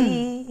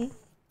be?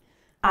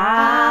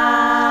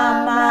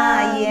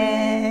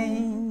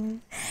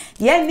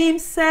 Yenim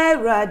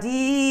Sarah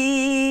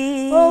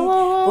D.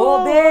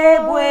 Oh,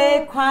 babe,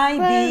 where quite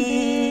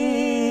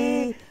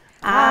be?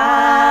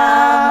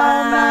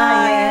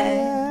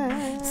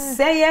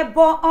 Say a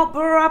bo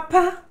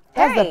obrapa.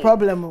 That's the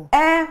problem.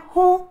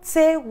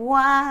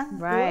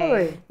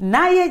 Right.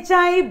 Na ye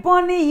jai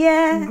boni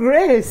ye.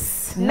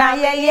 Grace. Na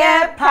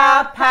ye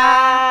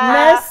papa.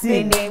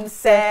 Mercy. Name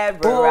Sarah.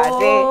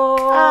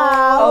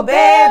 Oh,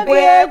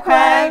 baby,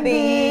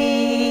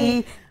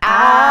 kwambi.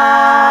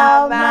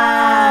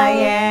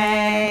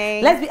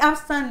 Let's be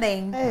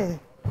upstanding. Hey.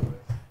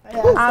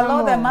 Our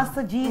Lord and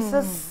Master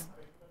Jesus,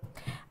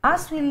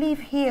 as we leave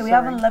here, we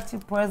haven't left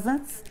your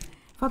presence.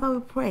 Father, we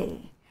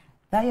pray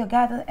that your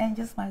guided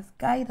angels must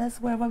guide us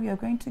wherever we are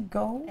going to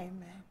go.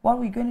 Amen. What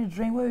we're going to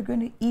drink, where we're going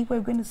to eat, where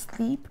we're going to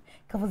sleep,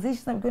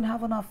 conversations that we're going to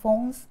have on our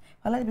phones.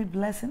 But let it be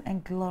blessing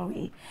and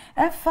glory.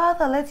 And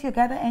Father, let your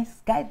guided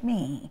angels guide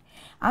me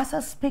as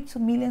I speak to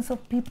millions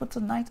of people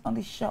tonight on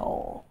the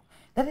show.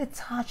 Let it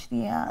touch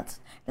the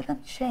hearts. Let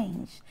them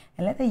change.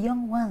 And let the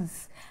young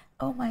ones,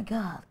 oh my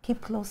God,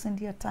 keep closing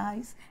their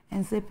ties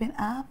and zipping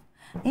up.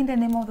 In the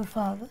name of the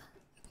Father,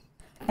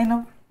 and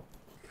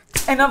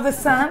of the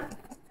Son,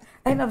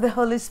 and of the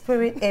Holy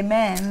Spirit.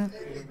 Amen.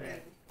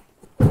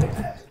 I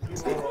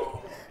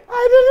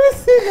didn't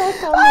see that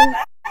coming.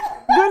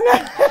 Good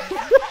night.